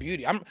thing of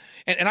beauty. And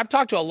I've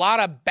talked to a lot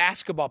of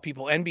basketball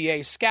people,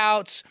 NBA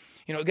scouts,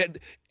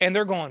 and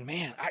they're going,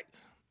 man,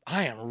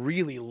 I am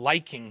really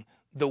liking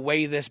the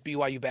way this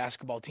BYU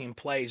basketball team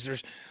plays.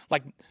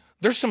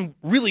 There's some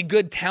really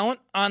good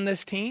talent on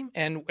this team,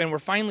 and we're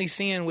finally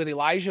seeing with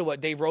Elijah what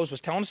Dave Rose was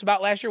telling us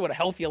about last year, what a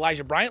healthy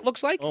Elijah Bryant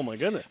looks like. Oh, my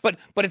goodness. But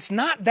it's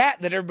not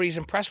that everybody's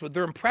impressed with.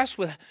 They're impressed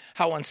with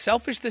how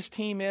unselfish this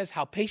team is,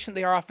 how patient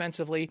they are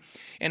offensively,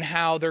 and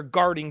how they're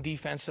guarding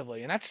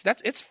defensively. And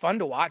it's fun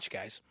to watch,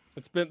 guys.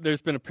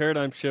 There's been a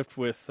paradigm shift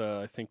with,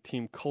 I think,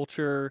 team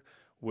culture,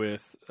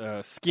 with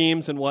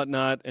schemes and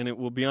whatnot, and it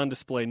will be on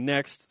display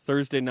next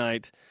Thursday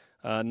night,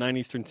 9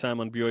 Eastern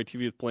time on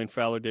BYUtv with Blaine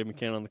Fowler, Dave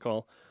McCann on the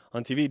call.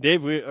 On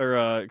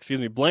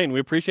TV, Blaine, we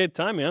appreciate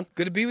the time, man.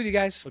 Good to be with you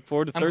guys. Look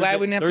forward to I'm glad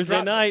we didn't have Thursday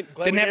to drop, night.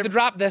 Didn't have to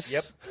drop this.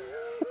 Yep.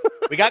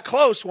 We got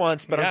close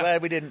once, but I'm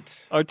glad we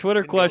didn't. Our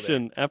Twitter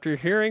question: after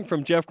hearing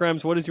from Jeff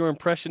Grimes, what is your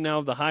impression now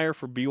of the hire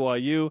for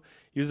BYU?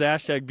 Use the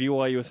hashtag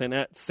BYUSN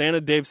at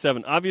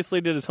SantaDave7.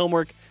 Obviously, did his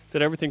homework.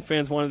 Said everything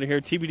fans wanted to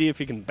hear. TBD if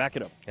he can back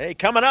it up. Hey,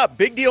 coming up,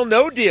 big deal,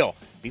 no deal.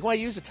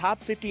 BYU's a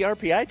top 50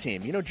 RPI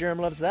team. You know,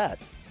 Jarom loves that.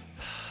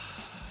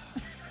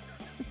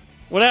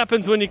 What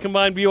happens when you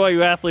combine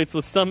BYU athletes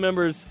with some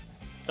members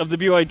of the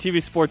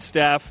BYUtv Sports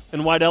staff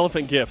and White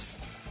Elephant gifts?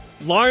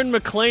 Lauren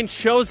McLean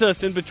shows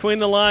us in Between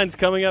the Lines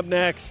coming up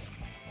next.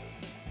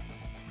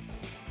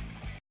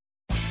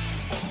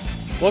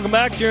 Welcome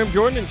back. Jarom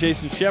Jordan and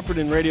Jason Shepard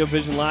in Radio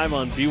Vision Live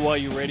on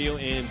BYU Radio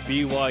and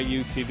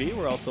BYU TV.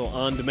 We're also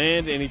on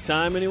demand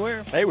anytime,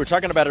 anywhere. Hey, we're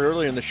talking about it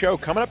earlier in the show.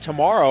 Coming up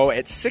tomorrow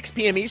at 6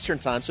 p.m. Eastern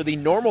Time, so the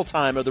normal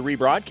time of the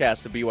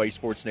rebroadcast of BYU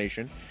Sports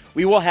Nation,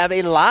 we will have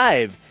a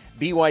live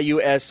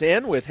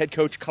BYUSN with head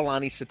coach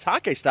Kalani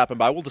Sitake stopping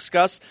by. We'll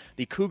discuss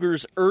the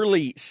Cougars'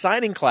 early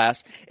signing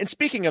class. And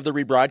speaking of the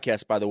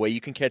rebroadcast, by the way,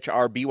 you can catch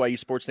our BYU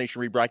Sports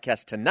Nation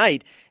rebroadcast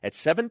tonight at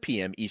 7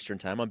 p.m. Eastern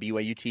Time on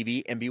BYU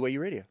TV and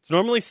BYU Radio. It's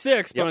normally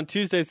 6, but on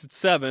Tuesdays it's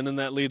 7, and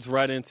that leads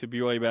right into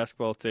BYU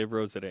basketball with Dave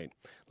Rose at 8.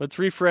 Let's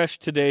refresh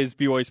today's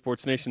BYU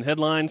Sports Nation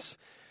headlines.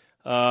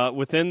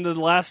 Within the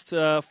last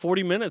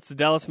 40 minutes, the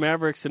Dallas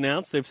Mavericks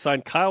announced they've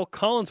signed Kyle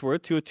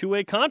Collinsworth to a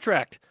two-way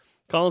contract.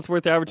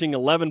 Collinsworth averaging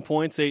 11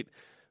 points, 8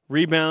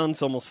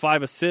 rebounds, almost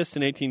 5 assists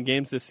in 18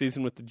 games this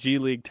season with the G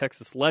League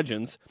Texas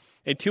Legends.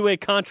 A two-way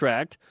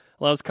contract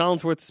allows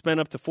Collinsworth to spend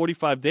up to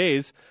 45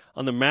 days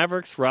on the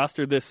Mavericks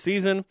roster this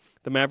season.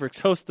 The Mavericks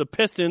host the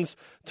Pistons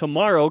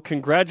tomorrow.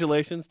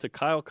 Congratulations to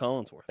Kyle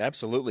Collinsworth.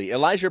 Absolutely.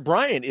 Elijah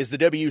Bryant is the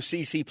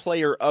WCC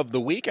Player of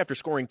the Week after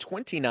scoring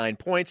 29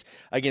 points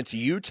against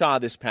Utah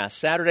this past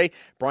Saturday.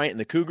 Bryant and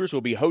the Cougars will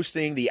be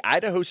hosting the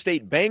Idaho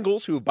State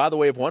Bengals, who, by the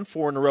way, have won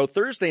 4 in a row,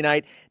 Thursday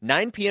night,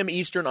 9 p.m.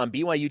 Eastern on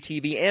BYU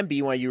TV and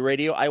BYU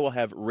Radio. I will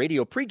have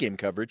radio pregame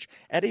coverage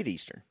at 8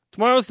 Eastern.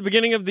 Tomorrow is the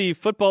beginning of the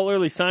football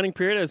early signing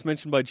period, as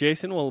mentioned by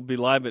Jason. We'll be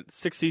live at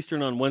 6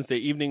 Eastern on Wednesday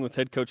evening with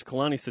head coach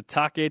Kalani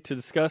Sitake to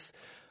discuss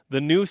the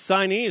new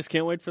signees.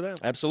 Can't wait for that.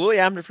 Absolutely.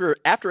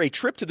 After a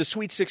trip to the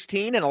Sweet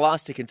 16 and a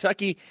loss to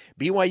Kentucky,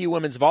 BYU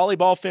women's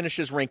volleyball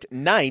finishes ranked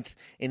 9th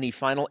in the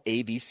final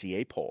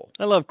AVCA poll.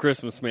 I love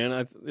Christmas,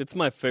 man. It's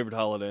my favorite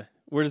holiday.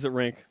 Where does it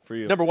rank for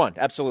you? Number 1,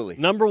 absolutely.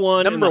 Number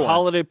one in the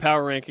holiday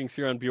power rankings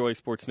here on BYU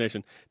Sports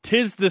Nation.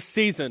 'Tis the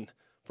season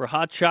for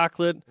hot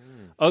chocolate,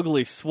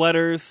 ugly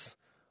sweaters,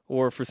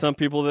 or for some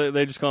people,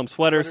 they just call them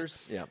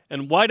sweaters. Yeah.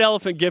 And white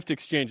elephant gift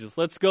exchanges.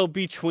 Let's go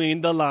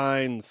between the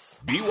lines.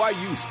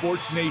 BYU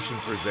Sports Nation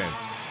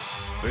presents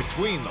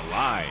Between the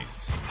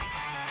Lines.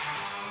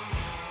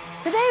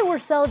 Today we're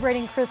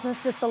celebrating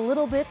Christmas just a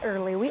little bit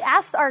early. We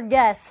asked our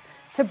guests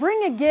to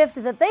bring a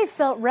gift that they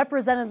felt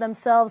represented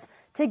themselves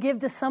to give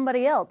to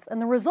somebody else.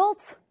 And the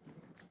results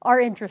are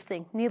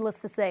interesting,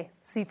 needless to say.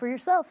 See for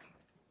yourself.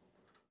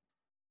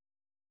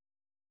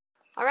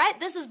 All right,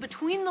 this is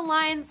Between the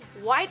Lines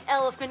White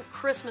Elephant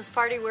Christmas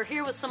Party. We're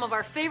here with some of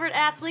our favorite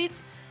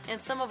athletes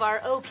and some of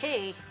our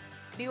okay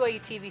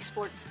BYUtv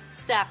Sports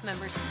staff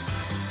members.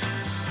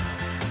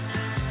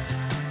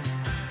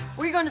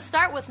 We're going to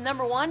start with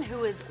number 1,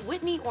 who is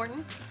Whitney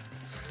Orton.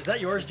 Is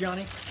that yours,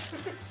 Johnny?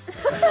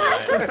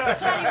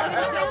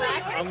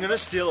 I'm going to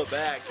steal it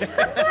back.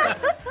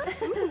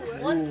 Ooh,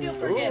 one steal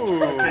per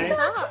gift.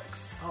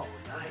 Socks. Oh,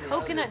 nice.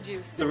 Coconut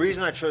juice. The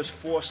reason I chose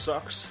 4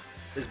 socks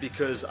is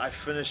because I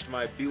finished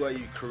my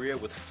BYU career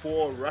with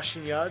 4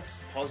 rushing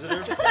yards,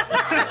 positive.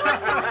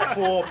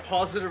 4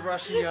 positive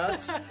rushing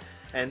yards.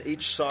 And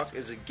each sock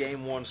is a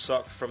game-worn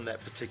sock from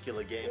that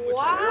particular game, which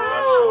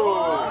I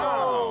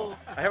Wow.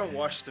 I haven't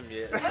washed them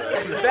yet. So.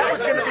 That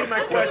was going to be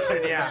my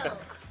question, yeah.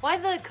 Why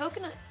the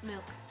coconut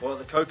milk? Well,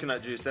 the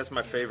coconut juice, that's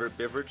my favorite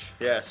beverage.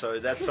 Yeah, so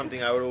that's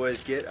something I would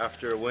always get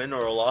after a win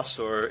or a loss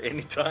or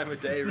any time of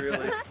day,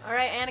 really. All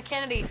right, Anna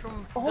Kennedy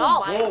from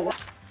golf. Whoa.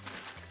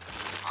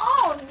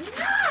 Oh,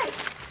 nice!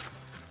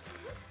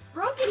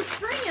 Broken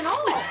string and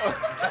all.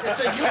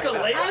 It's a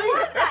ukulele? I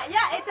love that.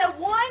 Yeah, it's a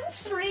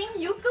 1-string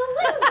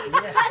ukulele.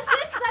 That's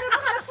it, because I don't know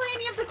how to play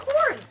any of the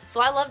chords.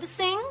 So I love to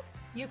sing,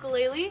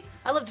 ukulele.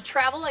 I love to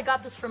travel. I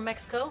got this from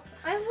Mexico.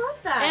 I love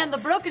that. And the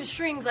broken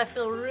strings, I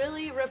feel,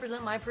 really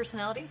represent my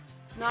personality.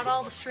 Not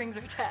all the strings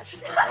are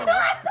attached. You know?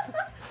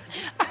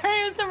 All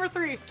right, who's number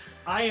 3?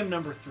 I am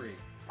number 3.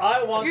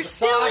 I want You're the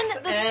stealing socks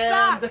the and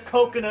socks. the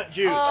coconut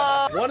juice.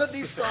 One of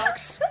these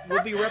socks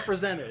will be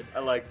represented I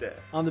like that.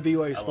 on the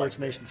BYU Sports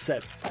Nation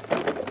set.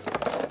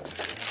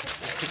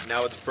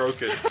 Now it's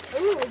broken.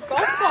 Ooh,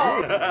 golf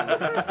ball.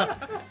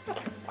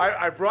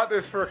 I brought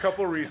this for a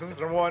couple of reasons.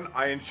 Number 1,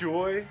 I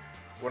enjoy,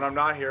 when I'm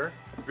not here,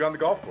 to be on the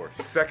golf course.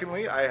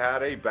 Secondly, I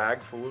had a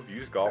bag full of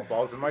used golf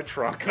balls in my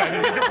trunk, and I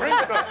needed to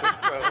bring something,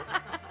 so...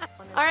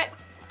 All right,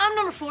 I'm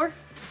number 4.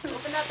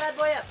 Open that bad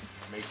boy up.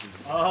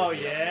 Oh,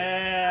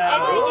 yeah.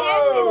 It's a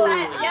gift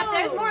inside. Yep,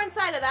 there's more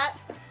inside of that.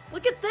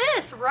 Look at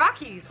this,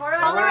 Rockies.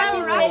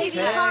 Colorado Rockies.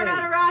 Okay.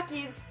 Colorado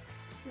Rockies.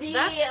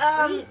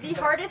 That's The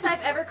hardest I've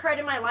ever cried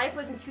in my life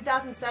was in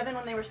 2007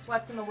 when they were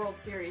swept in the World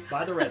Series.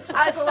 By the Red Sox.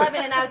 I was 11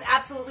 and I was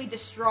absolutely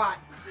distraught.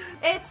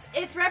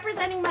 It's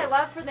representing my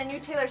love for the new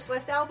Taylor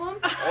Swift album.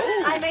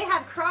 Oh. I may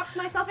have cropped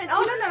myself in.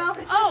 Oh no,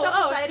 it's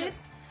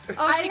just double-sided.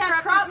 I she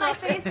have cropped my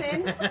herself. face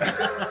in.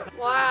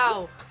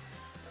 Wow.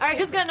 All right,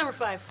 who's got number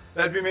 5?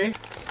 That'd be me.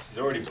 She's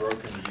already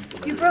broken the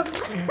ukulele. You broke.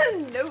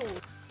 No.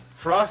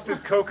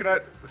 Frosted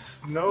coconut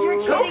snow...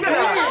 You're kidding.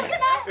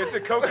 Coconut? It's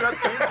a coconut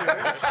painting.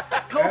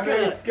 And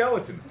there's a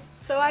skeleton.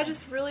 So I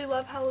just really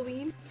love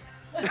Halloween.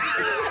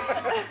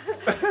 I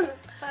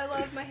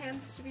love my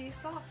hands to be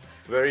soft.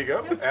 There you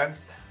go. Yes. And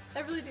I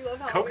really do love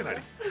Halloween.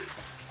 coconut.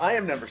 I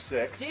am number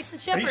 6. Jason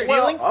Are you Shepard.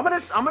 stealing? I'm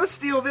gonna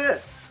steal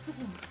this.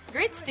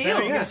 Great Are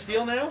steal. you going to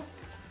steal now?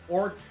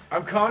 Or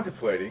I'm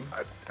contemplating.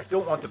 I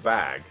don't want the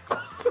bag.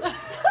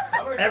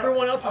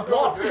 everyone else is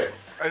lost?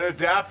 An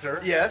adapter.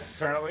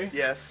 Yes. Apparently.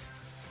 Yes.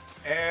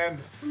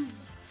 And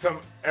some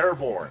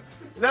airborne.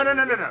 No.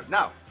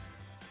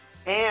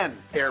 And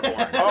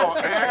airborne. Oh,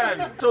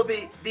 and... So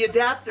the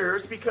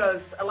adapters,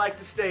 because I like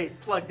to stay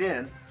plugged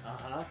in.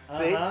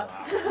 See?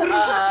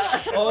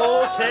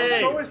 Okay.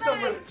 Show us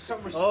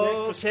some respect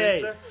for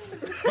Spencer.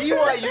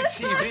 BYU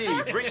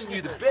TV, bringing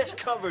you the best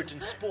coverage in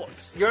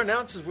sports. Your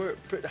announcers were a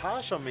bit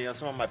harsh on me on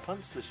some of my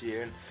punts this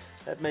year, and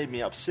that made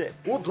me upset.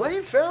 Well,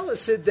 Blaine Fowler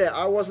said that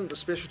I wasn't the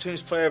special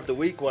teams player of the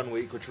week one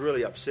week, which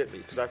really upset me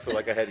because I feel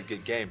like I had a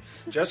good game.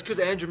 Just because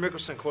Andrew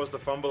Mickelson caused a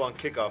fumble on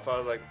kickoff, I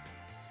was like...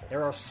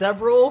 There are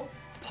several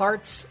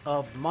parts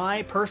of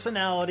my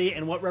personality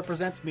and what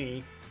represents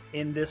me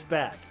in this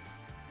bag.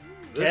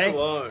 This Okay.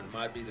 alone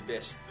might be the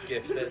best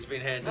gift that's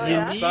been handed Oh,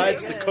 yeah? out,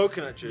 besides the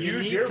coconut juice. You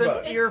need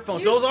some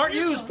earphones. Those aren't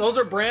used. Those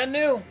are brand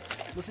new.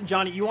 Listen,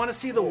 Johnny, you want to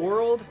see the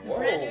world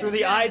through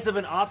the eyes of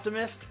an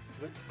optimist?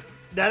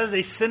 That is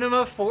a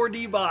Cinema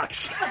 4D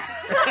box.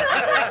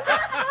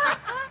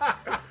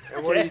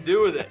 And what do you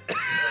do with it?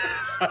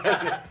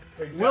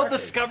 We'll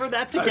discover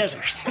that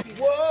together.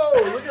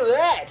 Whoa, look at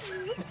that.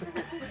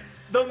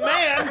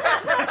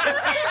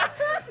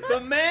 The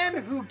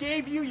man who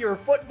gave you your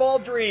football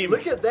dream.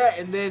 Look at that,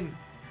 and then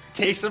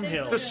Taysom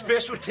Hill. the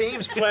special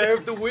teams player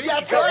of the week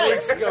That's a couple right.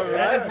 weeks ago, right?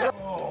 That is right.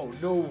 Oh,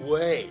 no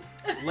way.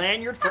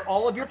 Lanyard for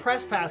all of your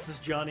press passes,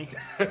 Johnny.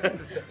 All right,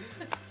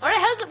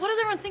 what does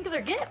everyone think of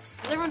their gifts?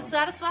 Is everyone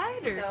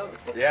satisfied? Or?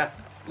 Yeah,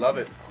 love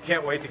it.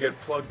 Can't wait to get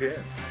plugged in.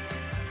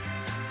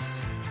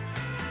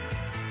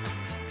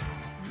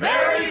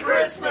 Merry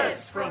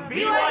Christmas from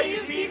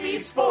BYUtv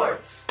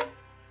Sports.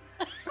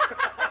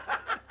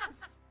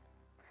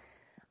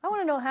 I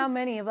want to know how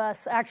many of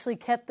us actually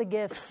kept the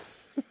gifts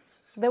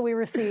that we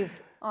received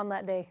on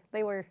that day.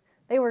 They were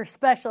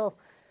special.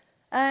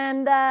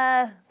 And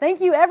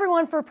thank you,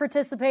 everyone, for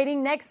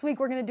participating. Next week,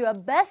 we're going to do a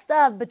best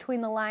of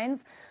Between the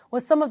Lines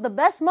with some of the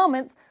best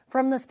moments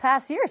from this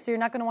past year, so you're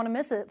not going to want to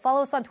miss it.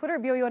 Follow us on Twitter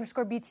at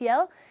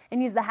BYU_BTL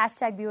and use the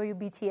hashtag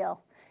BYUBTL.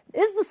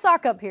 Is the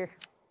sock up here?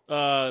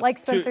 Like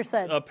Spencer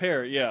said. A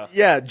pair, yeah.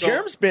 Yeah,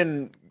 Jarom's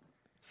been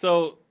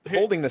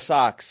holding the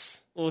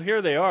socks. Well,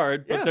 here they are,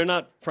 but they're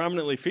not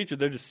prominently featured.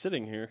 They're just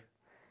sitting here.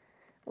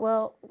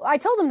 Well, I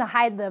told them to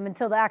hide them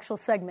until the actual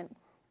segment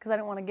because I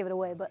didn't want to give it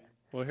away. But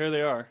Well, here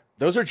they are.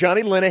 Those are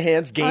Johnny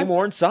Linehan's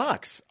game-worn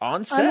socks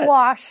on set.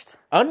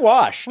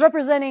 Unwashed.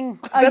 Representing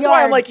a That's yard.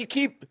 why I'm like, you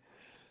keep...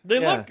 They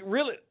look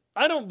really...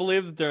 I don't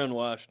believe that they're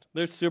unwashed.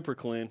 They're super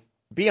clean.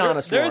 Be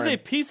honest, There's Lauren. a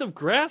piece of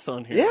grass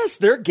on here. Yes,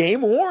 they're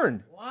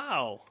game-worn.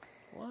 Wow.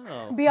 What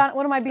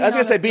am I being I was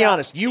going to say, honest be about?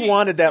 honest. You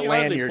wanted that he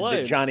hardly lanyard that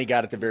played. Johnny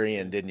got at the very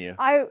end, didn't you?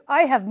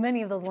 I have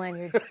many of those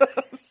lanyards.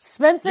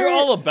 Spencer... You're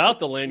all about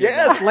the lanyard.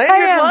 Yes, I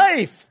lanyard am.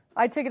 life.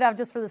 I took it out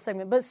just for the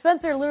segment. But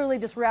Spencer literally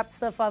just wrapped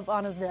stuff up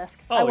on his desk.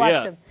 Oh, I watched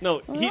yeah. him.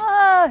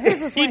 No, here's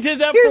this he did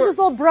that Here's for- this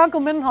old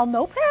Bronco Mendenhall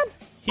notepad.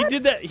 He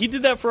did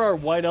that for our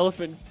white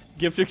elephant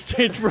gift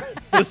exchange for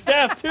the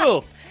staff,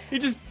 too. He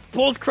just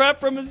pulls crap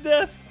from his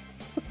desk.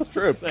 It's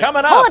true.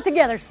 Coming Pull up, it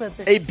together,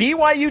 Spencer. a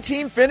BYU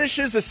team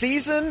finishes the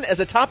season as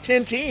a top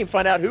 10 team.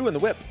 Find out who in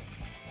the whip.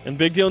 And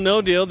Big Deal,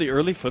 No Deal, the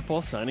early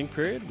football signing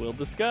period, we'll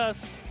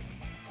discuss.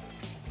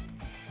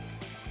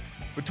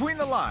 Between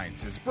the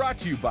Lines is brought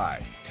to you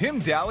by Tim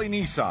Daly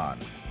Nissan.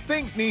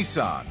 Think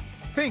Nissan.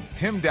 Think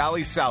Tim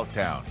Daly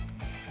Southtown.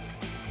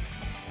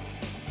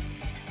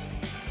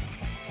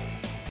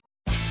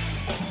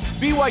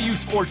 BYU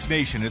Sports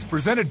Nation is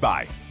presented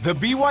by The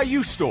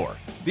BYU Store,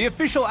 the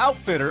official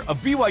outfitter of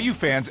BYU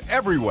fans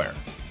everywhere.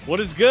 What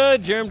is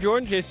good? Jarom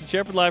Jordan, Jason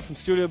Shepard, live from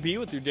Studio B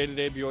with your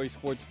day-to-day BYU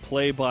Sports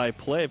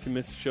play-by-play. If you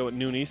missed the show at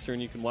noon Eastern,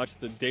 you can watch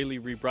the daily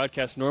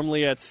rebroadcast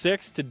normally at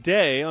 6.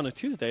 Today, on a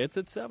Tuesday, it's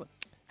at 7.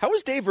 How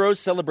is Dave Rose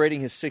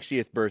celebrating his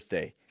 60th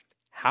birthday?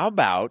 How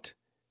about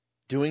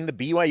doing the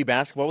BYU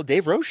Basketball with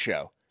Dave Rose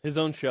show? His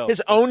own show.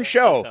 His own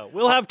show.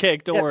 We'll have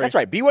cake, don't worry. That's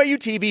right. BYU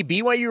TV,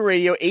 BYU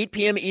Radio, 8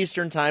 p.m.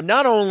 Eastern Time.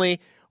 Not only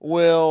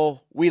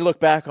will we look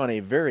back on a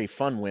very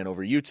fun win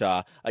over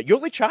Utah,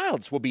 Yoli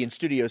Childs will be in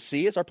Studio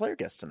C as our player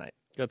guest tonight.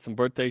 Got some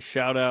birthday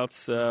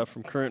shout-outs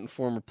from current and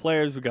former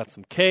players. We got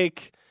some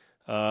cake.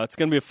 It's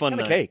going to be a fun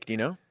What night. kind of cake? Do you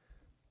know?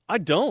 I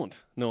don't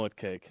know what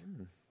cake.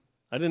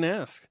 I didn't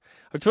ask.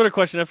 Our Twitter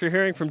question, after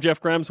hearing from Jeff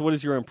Grimes, what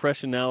is your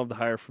impression now of the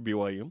hire for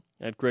BYU?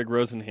 At Greg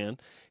Rosenhan,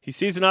 he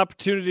sees an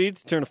opportunity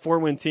to turn a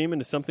 4-win team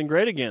into something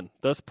great again,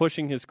 thus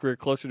pushing his career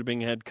closer to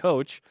being a head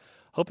coach,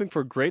 hoping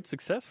for great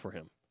success for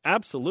him.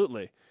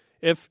 Absolutely.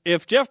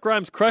 If Jeff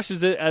Grimes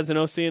crushes it as an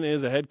OC and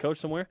is a head coach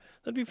somewhere,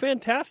 that'd be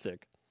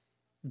fantastic.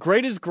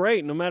 Great is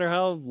great, no matter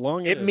how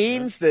long it is. It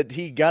means that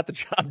he got the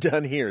job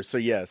done here, so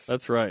yes.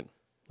 That's right.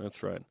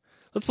 That's right.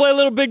 Let's play a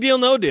little Big Deal,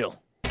 No Deal.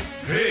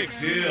 Big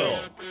deal.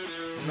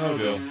 No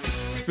deal.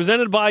 It's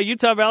presented by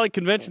Utah Valley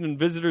Convention and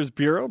Visitors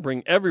Bureau.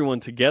 Bring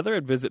everyone together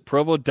at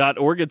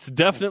visitprovo.org. It's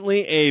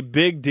definitely a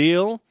big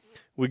deal.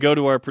 We go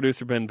to our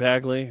producer, Ben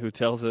Bagley, who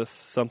tells us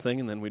something,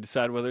 and then we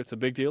decide whether it's a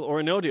big deal or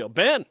a no deal.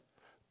 Ben!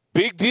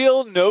 Big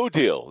deal, no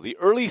deal. The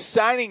early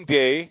signing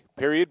day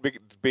period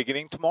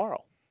beginning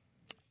tomorrow.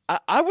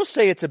 I will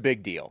say it's a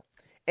big deal.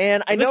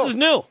 And I know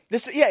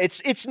this is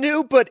new. It's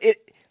new, but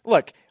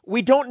look,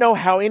 we don't know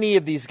how any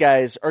of these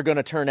guys are going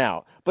to turn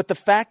out. But the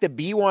fact that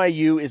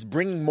BYU is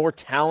bringing more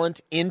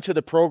talent into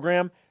the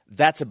program,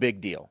 that's a big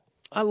deal.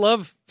 I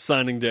love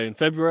signing day in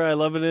February. I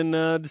love it in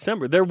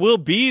December. There will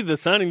be the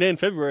signing day in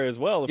February as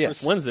well, the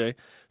first Wednesday.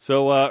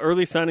 So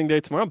early signing day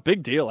tomorrow,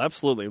 big deal,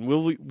 absolutely. And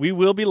we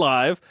will be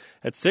live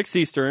at 6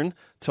 Eastern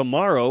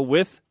tomorrow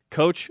with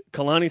Coach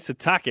Kalani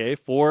Sitake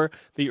for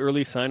the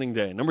early signing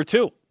day. Number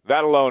 2.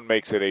 That alone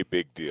makes it a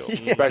big deal.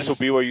 Yes. Special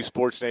BYU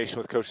Sports Nation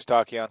with Coach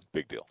Sitake on,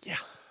 big deal. Yeah.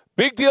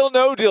 Big deal,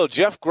 no deal.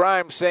 Jeff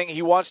Grimes saying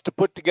he wants to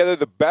put together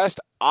the best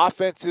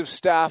offensive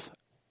staff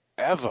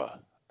ever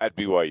at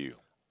BYU.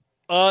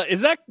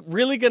 Is that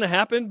really going to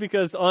happen?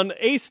 Because on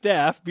a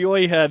staff,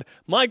 BYU had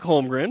Mike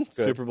Holmgren,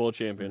 Good. Super Bowl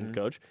champion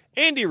coach,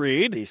 Andy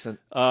Reid, Decent.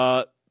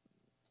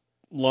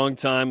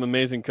 Long-time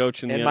amazing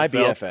coach in the And NFL. my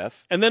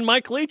BFF. And then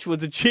Mike Leach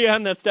was a GA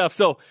on that staff.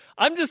 So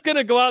I'm just going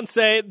to go out and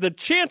say the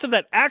chance of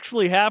that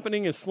actually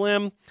happening is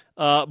slim,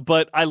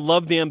 but I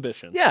love the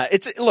ambition. Yeah,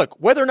 look,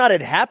 whether or not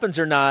it happens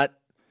or not,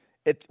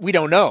 we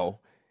don't know.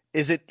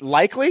 Is it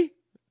likely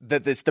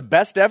that it's the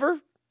best ever?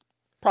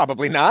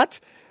 Probably not.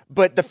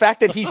 But the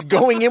fact that he's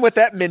going in with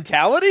that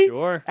mentality,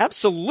 sure.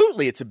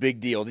 Absolutely it's a big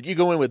deal. That you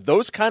go in with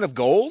those kind of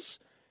goals,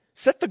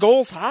 set the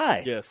goals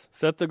high. Yes,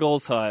 set the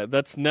goals high.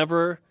 That's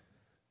never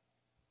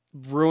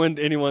ruined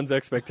anyone's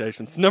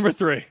expectations. Number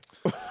 3.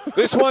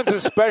 This one's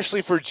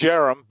especially for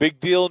Jarom. Big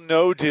deal,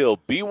 no deal.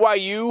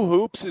 BYU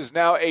Hoops is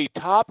now a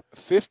top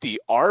 50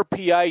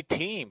 RPI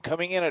team,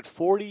 coming in at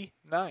 49th.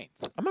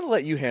 I'm going to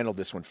let you handle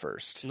this one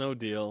first. No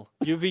deal.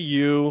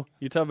 UVU,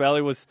 Utah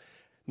Valley was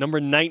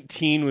number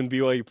 19 when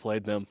BYU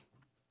played them.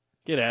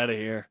 Get out of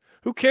here.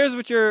 Who cares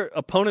what your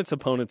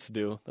opponents'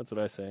 do? That's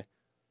what I say.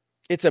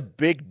 It's a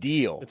big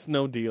deal. It's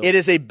no deal. It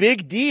is a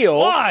big deal.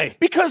 Why?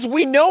 Because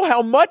we know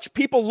how much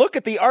people look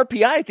at the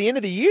RPI at the end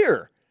of the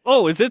year.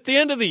 Oh, is it the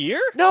end of the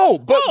year? No,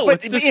 but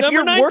it's if December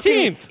you're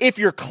 19th. if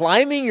you're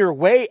climbing your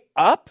way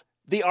up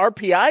the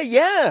RPI,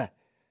 yeah.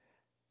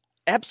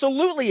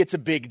 Absolutely, it's a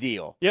big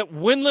deal. Yeah,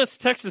 winless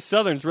Texas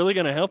Southern's really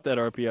going to help that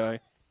RPI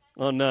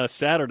on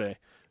Saturday.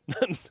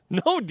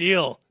 No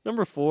deal.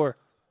 Number 4.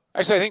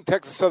 Actually, I think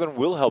Texas Southern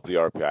will help the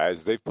RPI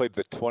as they've played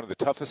one of the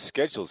toughest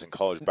schedules in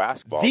college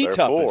basketball.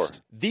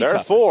 Toughest.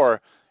 Therefore,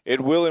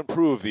 it will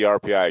improve the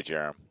RPI,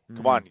 Jarom.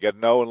 Come on, you got to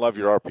know and love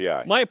your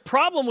RPI. My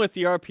problem with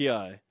the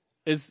RPI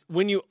is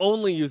when you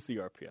only use the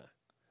RPI.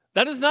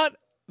 That is not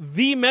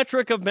the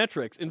metric of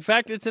metrics. In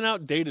fact, it's an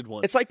outdated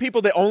one. It's like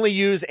people that only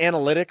use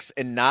analytics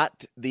and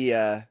not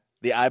the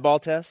eyeball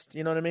test.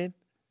 You know what I mean?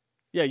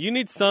 Yeah, you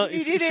need some.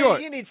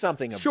 You need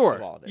something of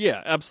all of it.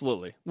 Yeah,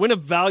 absolutely. When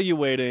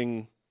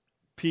evaluating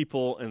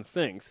people and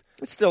things,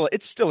 it's still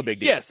a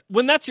big deal. Yes,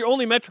 when that's your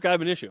only metric, I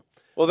have an issue.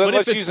 Well, then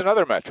let's use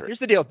another metric. Here's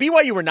the deal: if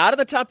BYU were not in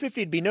the top 50,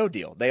 it'd be no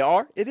deal. They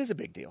are. It is a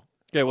big deal.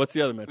 Okay, what's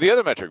the other metric? The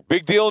other metric: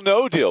 big deal,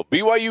 no deal.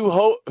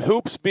 BYU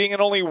Hoops being in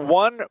only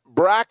one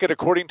bracket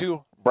according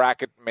to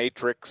Bracket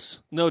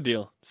Matrix. No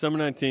deal. December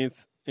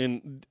 19th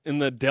in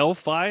the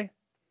Delphi. Is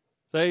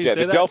that how you say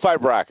the that? Delphi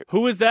bracket.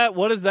 Who is that?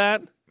 What is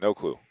that? No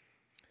clue.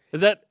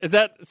 Is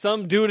that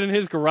some dude in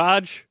his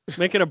garage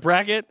making a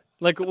bracket?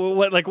 Like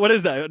what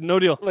is that? No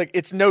deal. Like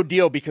it's no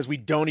deal because we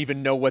don't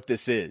even know what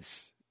this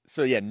is.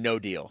 So yeah, no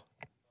deal.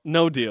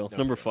 No deal.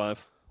 Number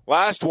 5.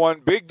 Last one,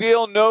 big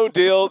deal, no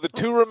deal. The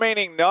 2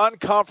 remaining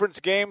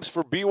non-conference games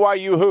for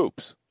BYU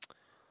Hoops.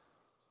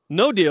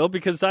 No deal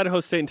because it's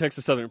Idaho State and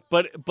Texas Southern.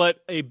 But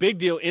a big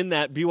deal in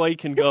that BYU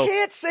can go. You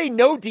can't say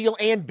no deal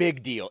and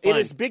big deal. Fine. It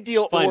is big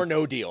deal Fine. or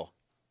no deal.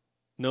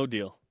 No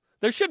deal.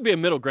 There should be a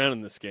middle ground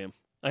in this game.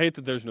 I hate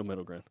that there's no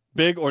middle ground.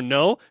 Big or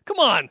no? Come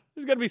on.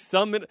 There's got to be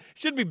some.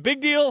 Should be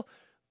big deal,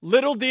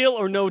 little deal,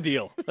 or no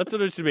deal. That's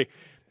what it should be.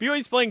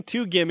 BYU's playing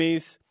 2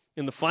 gimmies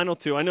in the final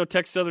 2. I know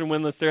Texas Southern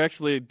winless. They're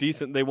actually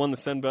decent. They won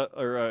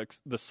the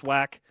the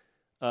SWAC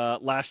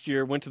last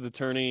year, went to the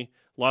tourney,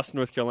 lost to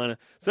North Carolina.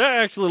 So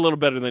they're actually a little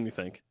better than you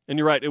think. And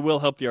you're right, it will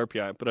help the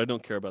RPI, but I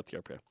don't care about the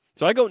RPI.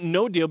 So I go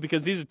no deal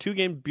because these are 2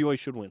 games BYU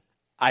should win.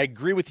 I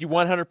agree with you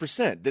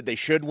 100% that they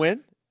should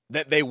win,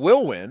 that they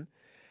will win.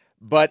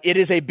 But it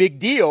is a big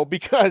deal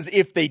because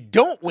if they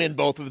don't win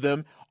both of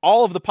them,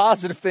 all of the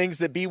positive things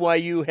that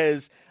BYU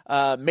has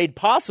made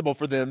possible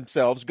for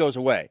themselves goes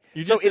away.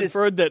 You just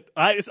inferred that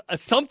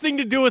something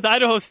to do with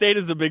Idaho State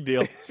is a big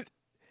deal.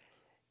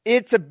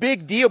 It's a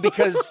big deal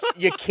because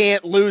you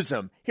can't lose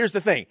them. Here's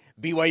the thing.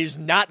 BYU's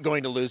not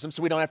going to lose them,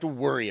 so we don't have to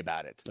worry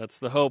about it. That's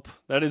the hope.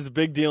 That is a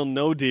big deal,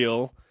 no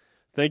deal.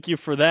 Thank you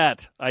for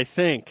that, I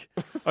think.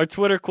 Our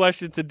Twitter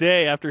question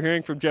today, after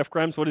hearing from Jeff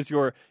Grimes, what is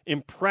your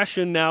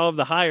impression now of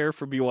the hire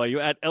for BYU?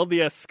 At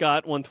LDS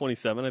Scott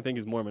 127, I think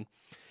he's Mormon.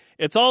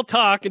 It's all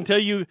talk until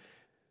you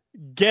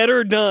get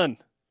her done.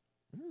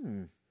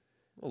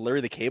 Well,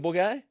 Larry the Cable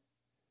Guy?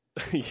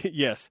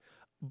 Yes.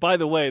 By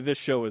the way, this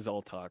show is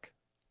all talk.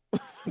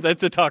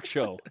 That's a talk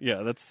show.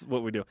 Yeah, that's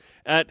what we do.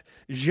 At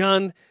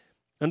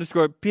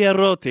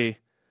Jean_Pierotti.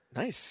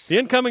 Nice. The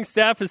incoming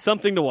staff is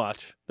something to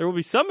watch. There will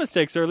be some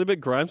mistakes early, but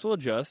Grimes will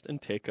adjust and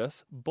take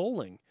us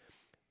bowling.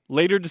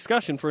 Later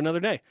discussion for another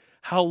day.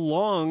 How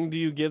long do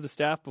you give the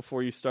staff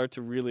before you start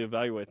to really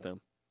evaluate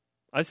them?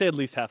 I say at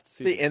least half the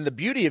season. See, and the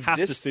beauty of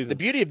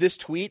this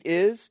tweet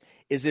is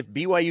if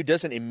BYU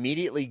doesn't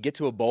immediately get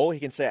to a bowl, he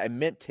can say, "I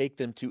meant take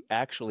them to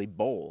actually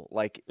bowl."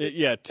 Like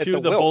to the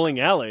Wilk. bowling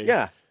alley.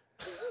 Yeah.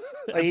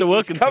 At the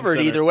Wilkinson covered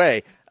Center. either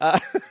way.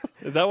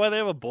 Is that why they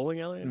have a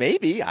bowling alley?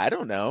 Maybe. I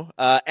don't know.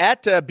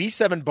 At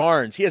B7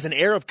 Barnes, he has an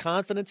air of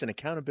confidence and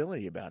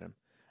accountability about him.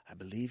 I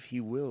believe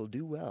he will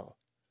do well.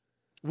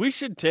 We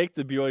should take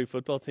the BYU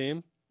football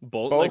team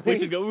bowling. Bowling? Like we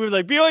should go. We were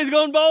like, BYU's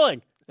going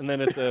bowling, and then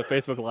it's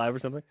Facebook Live or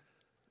something.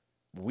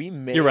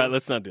 You're right.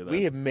 Let's not do that.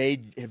 We have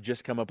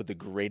just come up with the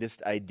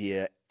greatest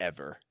idea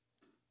ever,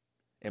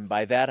 and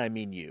by that I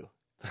mean you.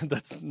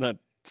 That's not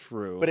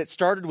true. But it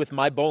started with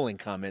my bowling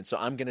comment, so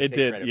I'm going to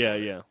take credit for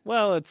it. Yeah.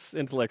 Well, it's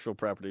intellectual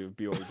property of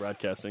BYU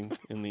Broadcasting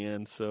in the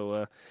end.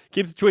 So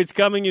keep the tweets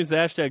coming. Use the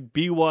hashtag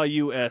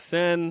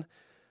BYUSN.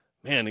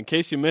 Man, in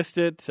case you missed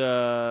it,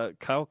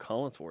 Kyle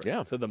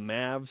Collinsworth to the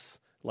Mavs.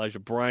 Elijah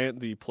Bryant,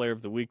 the player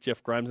of the week.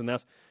 Jeff Grimes in the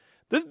house.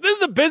 This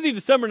is a busy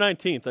December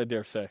 19th, I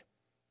dare say.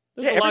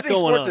 There's a lot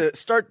going on.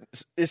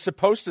 Is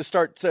supposed to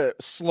start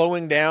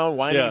slowing down,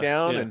 winding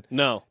down, and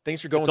no,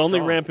 things are going. It's only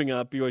strong. ramping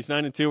up. BYU's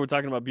 9-2. We're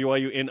talking about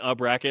BYU in a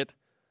bracket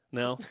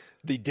now.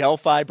 The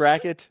Delphi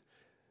bracket.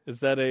 Is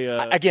that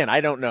a again?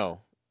 I don't know.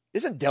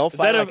 Isn't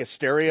Delphi like a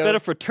stereo? Is that a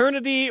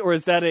fraternity or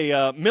is that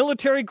a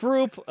military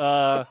group?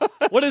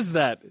 What is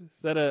that?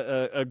 Is that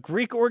a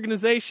Greek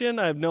organization?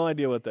 I have no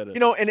idea what that is.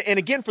 And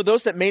again, for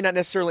those that may not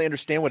necessarily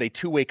understand what a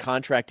two-way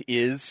contract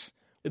is,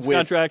 it's a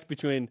contract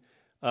between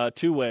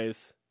two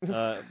ways.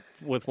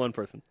 With one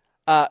person.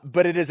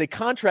 But it is a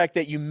contract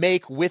that you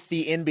make with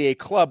the NBA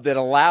club that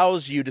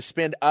allows you to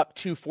spend up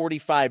to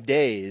 45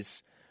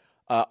 days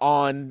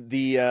on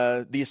the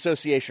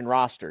association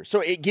roster. So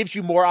it gives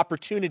you more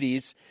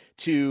opportunities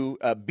to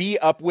be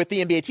up with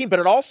the NBA team, but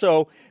it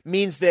also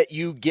means that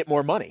you get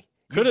more money.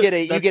 You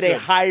get a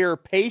higher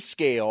pay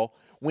scale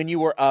when you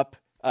were up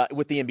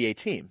with the NBA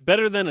team.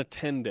 Better than a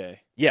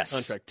 10-day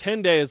contract.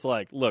 10-day is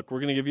like, look,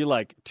 we're going to give you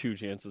like 2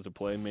 chances to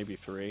play, maybe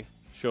 3.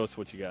 Show us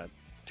what you got.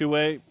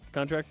 2-way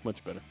contract,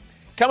 much better.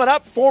 Coming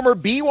up, former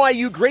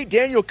BYU great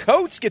Daniel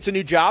Coates gets a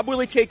new job. Will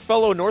he take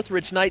fellow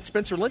Northridge Knight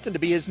Spencer Linton to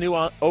be his new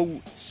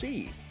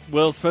OC?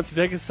 Will Spencer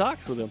take his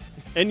socks with him?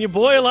 And your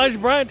boy Elijah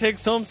Bryant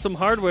takes home some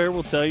hardware.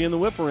 We'll tell you in the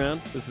whip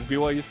around. This is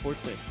BYU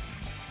Sports Nation.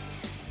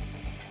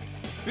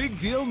 Big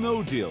Deal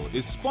No Deal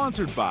is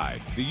sponsored by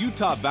the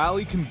Utah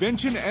Valley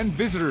Convention and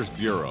Visitors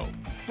Bureau.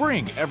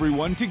 Bring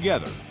everyone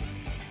together.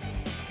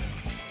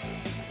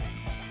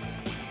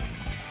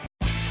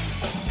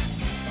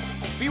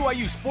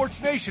 BYU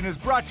Sports Nation is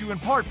brought to you in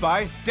part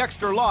by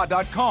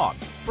DexterLaw.com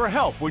for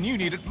help when you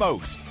need it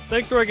most.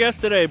 Thanks to our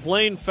guests today,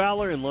 Blaine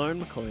Fowler and Lauren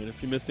McLean.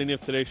 If you missed any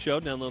of today's show,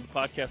 download the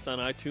podcast on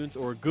iTunes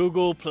or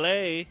Google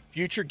Play.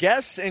 Future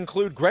guests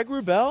include Greg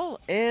Wrubell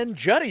and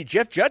Juddy.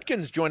 Jeff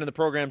Judkins joining the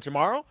program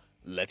tomorrow.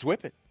 Let's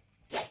whip it.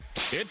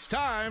 It's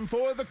time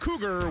for the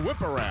Cougar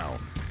Whip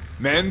Around.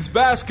 Men's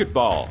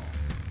basketball.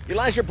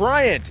 Elijah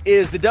Bryant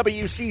is the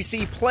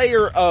WCC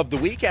Player of the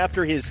Week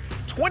after his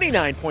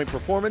 29-point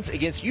performance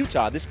against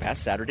Utah this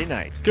past Saturday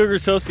night.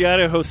 Cougars host the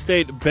Idaho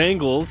State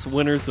Bengals,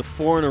 winners of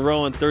 4 in a row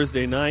on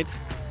Thursday night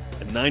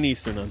at 9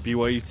 Eastern on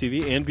BYU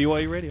TV and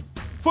BYU Radio.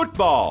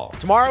 Football.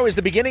 Tomorrow is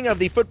the beginning of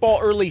the football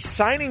early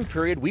signing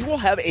period. We will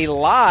have a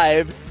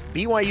live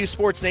BYU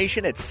Sports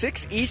Nation at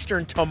 6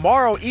 Eastern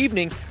tomorrow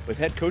evening with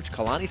head coach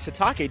Kalani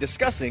Sitake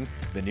discussing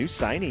the new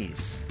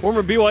signees.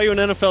 Former BYU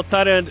and NFL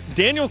tight end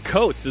Daniel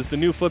Coates is the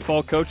new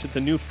football coach at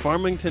the new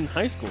Farmington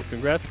High School.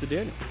 Congrats to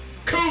Daniel.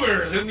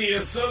 Cougars in the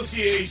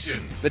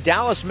association. The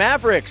Dallas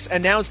Mavericks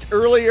announced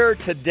earlier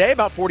today,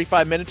 about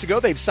 45 minutes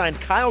ago, they've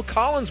signed Kyle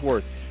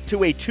Collinsworth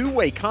to a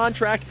 2-way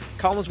contract.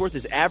 Collinsworth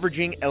is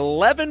averaging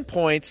 11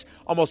 points,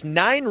 almost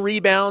 9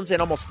 rebounds,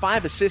 and almost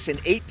 5 assists in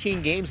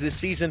 18 games this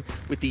season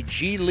with the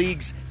G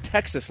League's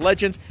Texas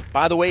Legends.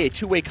 By the way, a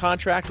 2-way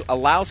contract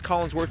allows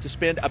Collinsworth to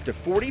spend up to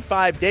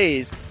 45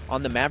 days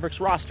on the Mavericks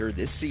roster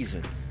this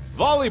season.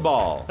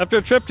 Volleyball. After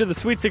a trip to the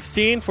Sweet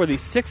 16 for the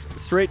 6th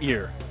straight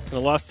year and a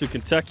loss to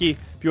Kentucky,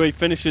 BYU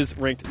finishes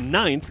ranked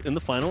 9th in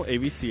the final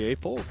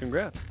AVCA poll.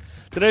 Congrats.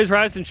 Today's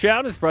Rise and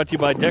Shout is brought to you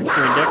by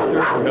Dexter and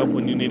Dexter for help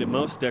when you need it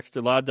most.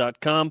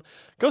 DexterLaw.com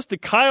goes to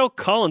Kyle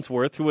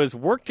Collinsworth, who has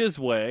worked his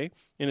way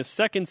in his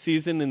second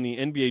season in the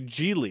NBA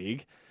G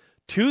League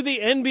to the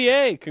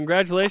NBA.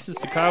 Congratulations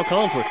to Kyle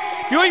Collinsworth.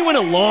 BYU went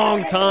a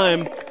long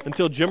time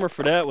until Jimmer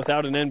Fredette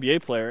without an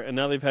NBA player, and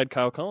now they've had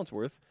Kyle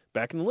Collinsworth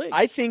back in the league.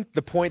 I think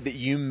the point that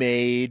you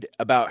made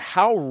about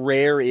how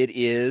rare it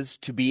is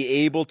to be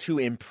able to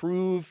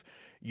improve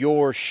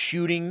your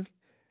shooting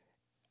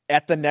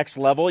at the next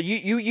level.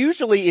 You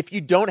usually, if you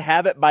don't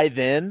have it by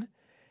then,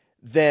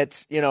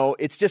 that,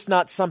 it's just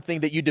not something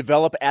that you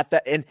develop at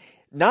that. And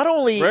not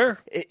only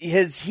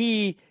has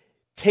he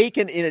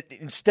taken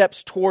in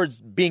steps towards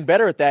being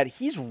better at that,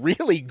 he's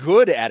really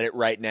good at it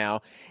right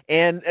now.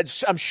 And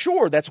I'm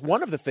sure that's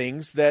one of the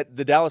things that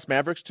the Dallas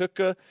Mavericks took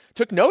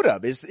note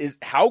of is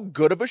how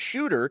good of a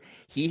shooter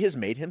he has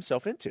made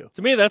himself into.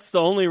 To me, that's the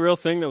only real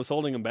thing that was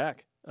holding him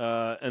back.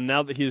 And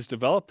now that he's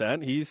developed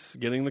that, he's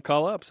getting the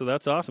call up. So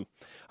that's awesome.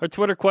 Our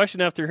Twitter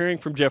question after hearing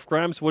from Jeff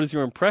Grimes, what is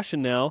your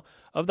impression now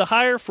of the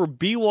hire for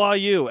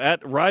BYU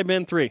at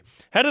Ryman3?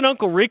 Had an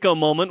Uncle Rico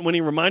moment when he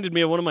reminded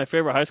me of one of my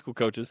favorite high school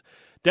coaches.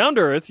 Down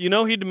to earth, he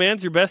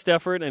demands your best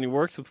effort and he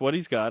works with what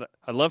he's got.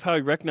 I love how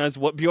he recognizes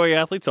what BYU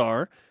athletes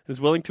are and is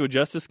willing to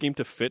adjust his scheme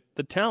to fit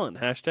the talent.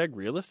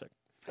 #realistic.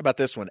 How about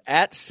this one?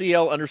 At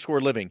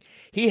CL_living.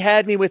 He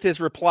had me with his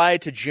reply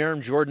to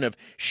Jarom Jordan of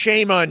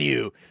shame on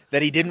you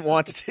that he didn't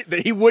want to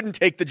that he wouldn't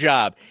take the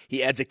job.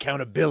 He adds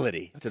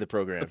accountability to the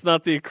program. That's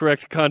not the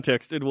correct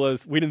context. It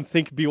was we didn't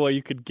think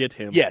BYU could get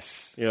him.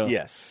 Yes. Yeah.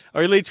 Yes.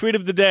 Our elite tweet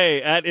of the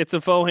day at It's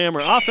a Faux Hammer.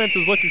 Offense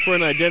is looking for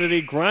an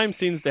identity. Grimes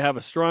seems to have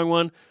a strong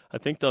one. I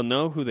think they'll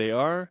know who they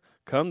are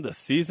come the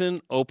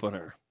season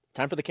opener.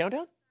 Time for the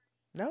countdown?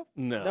 No?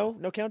 No.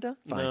 No countdown?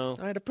 Fine. No.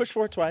 I had to push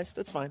for it twice.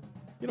 That's fine.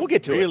 We'll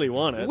get to really it.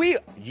 want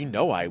it. You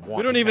know I want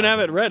We don't the even have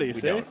countdown. it ready, We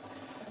see? don't.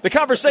 The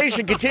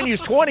conversation continues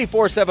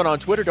 24/7 on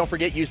Twitter. Don't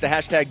forget, use the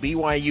hashtag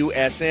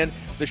BYUSN.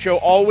 The show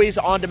always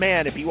on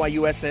demand at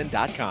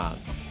BYUSN.com.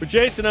 For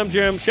Jason, I'm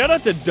Jarom. Shout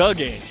out to Doug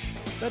Ainge.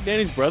 Is that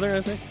Danny's brother, I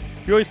think?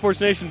 BYU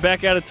Sports Nation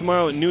back at it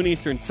tomorrow at noon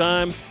Eastern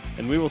Time.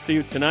 And we will see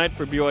you tonight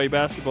for BYU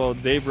basketball.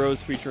 Dave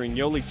Rose featuring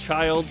Yoli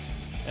Childs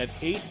at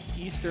 8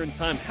 Eastern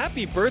Time.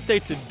 Happy birthday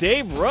to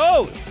Dave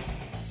Rose!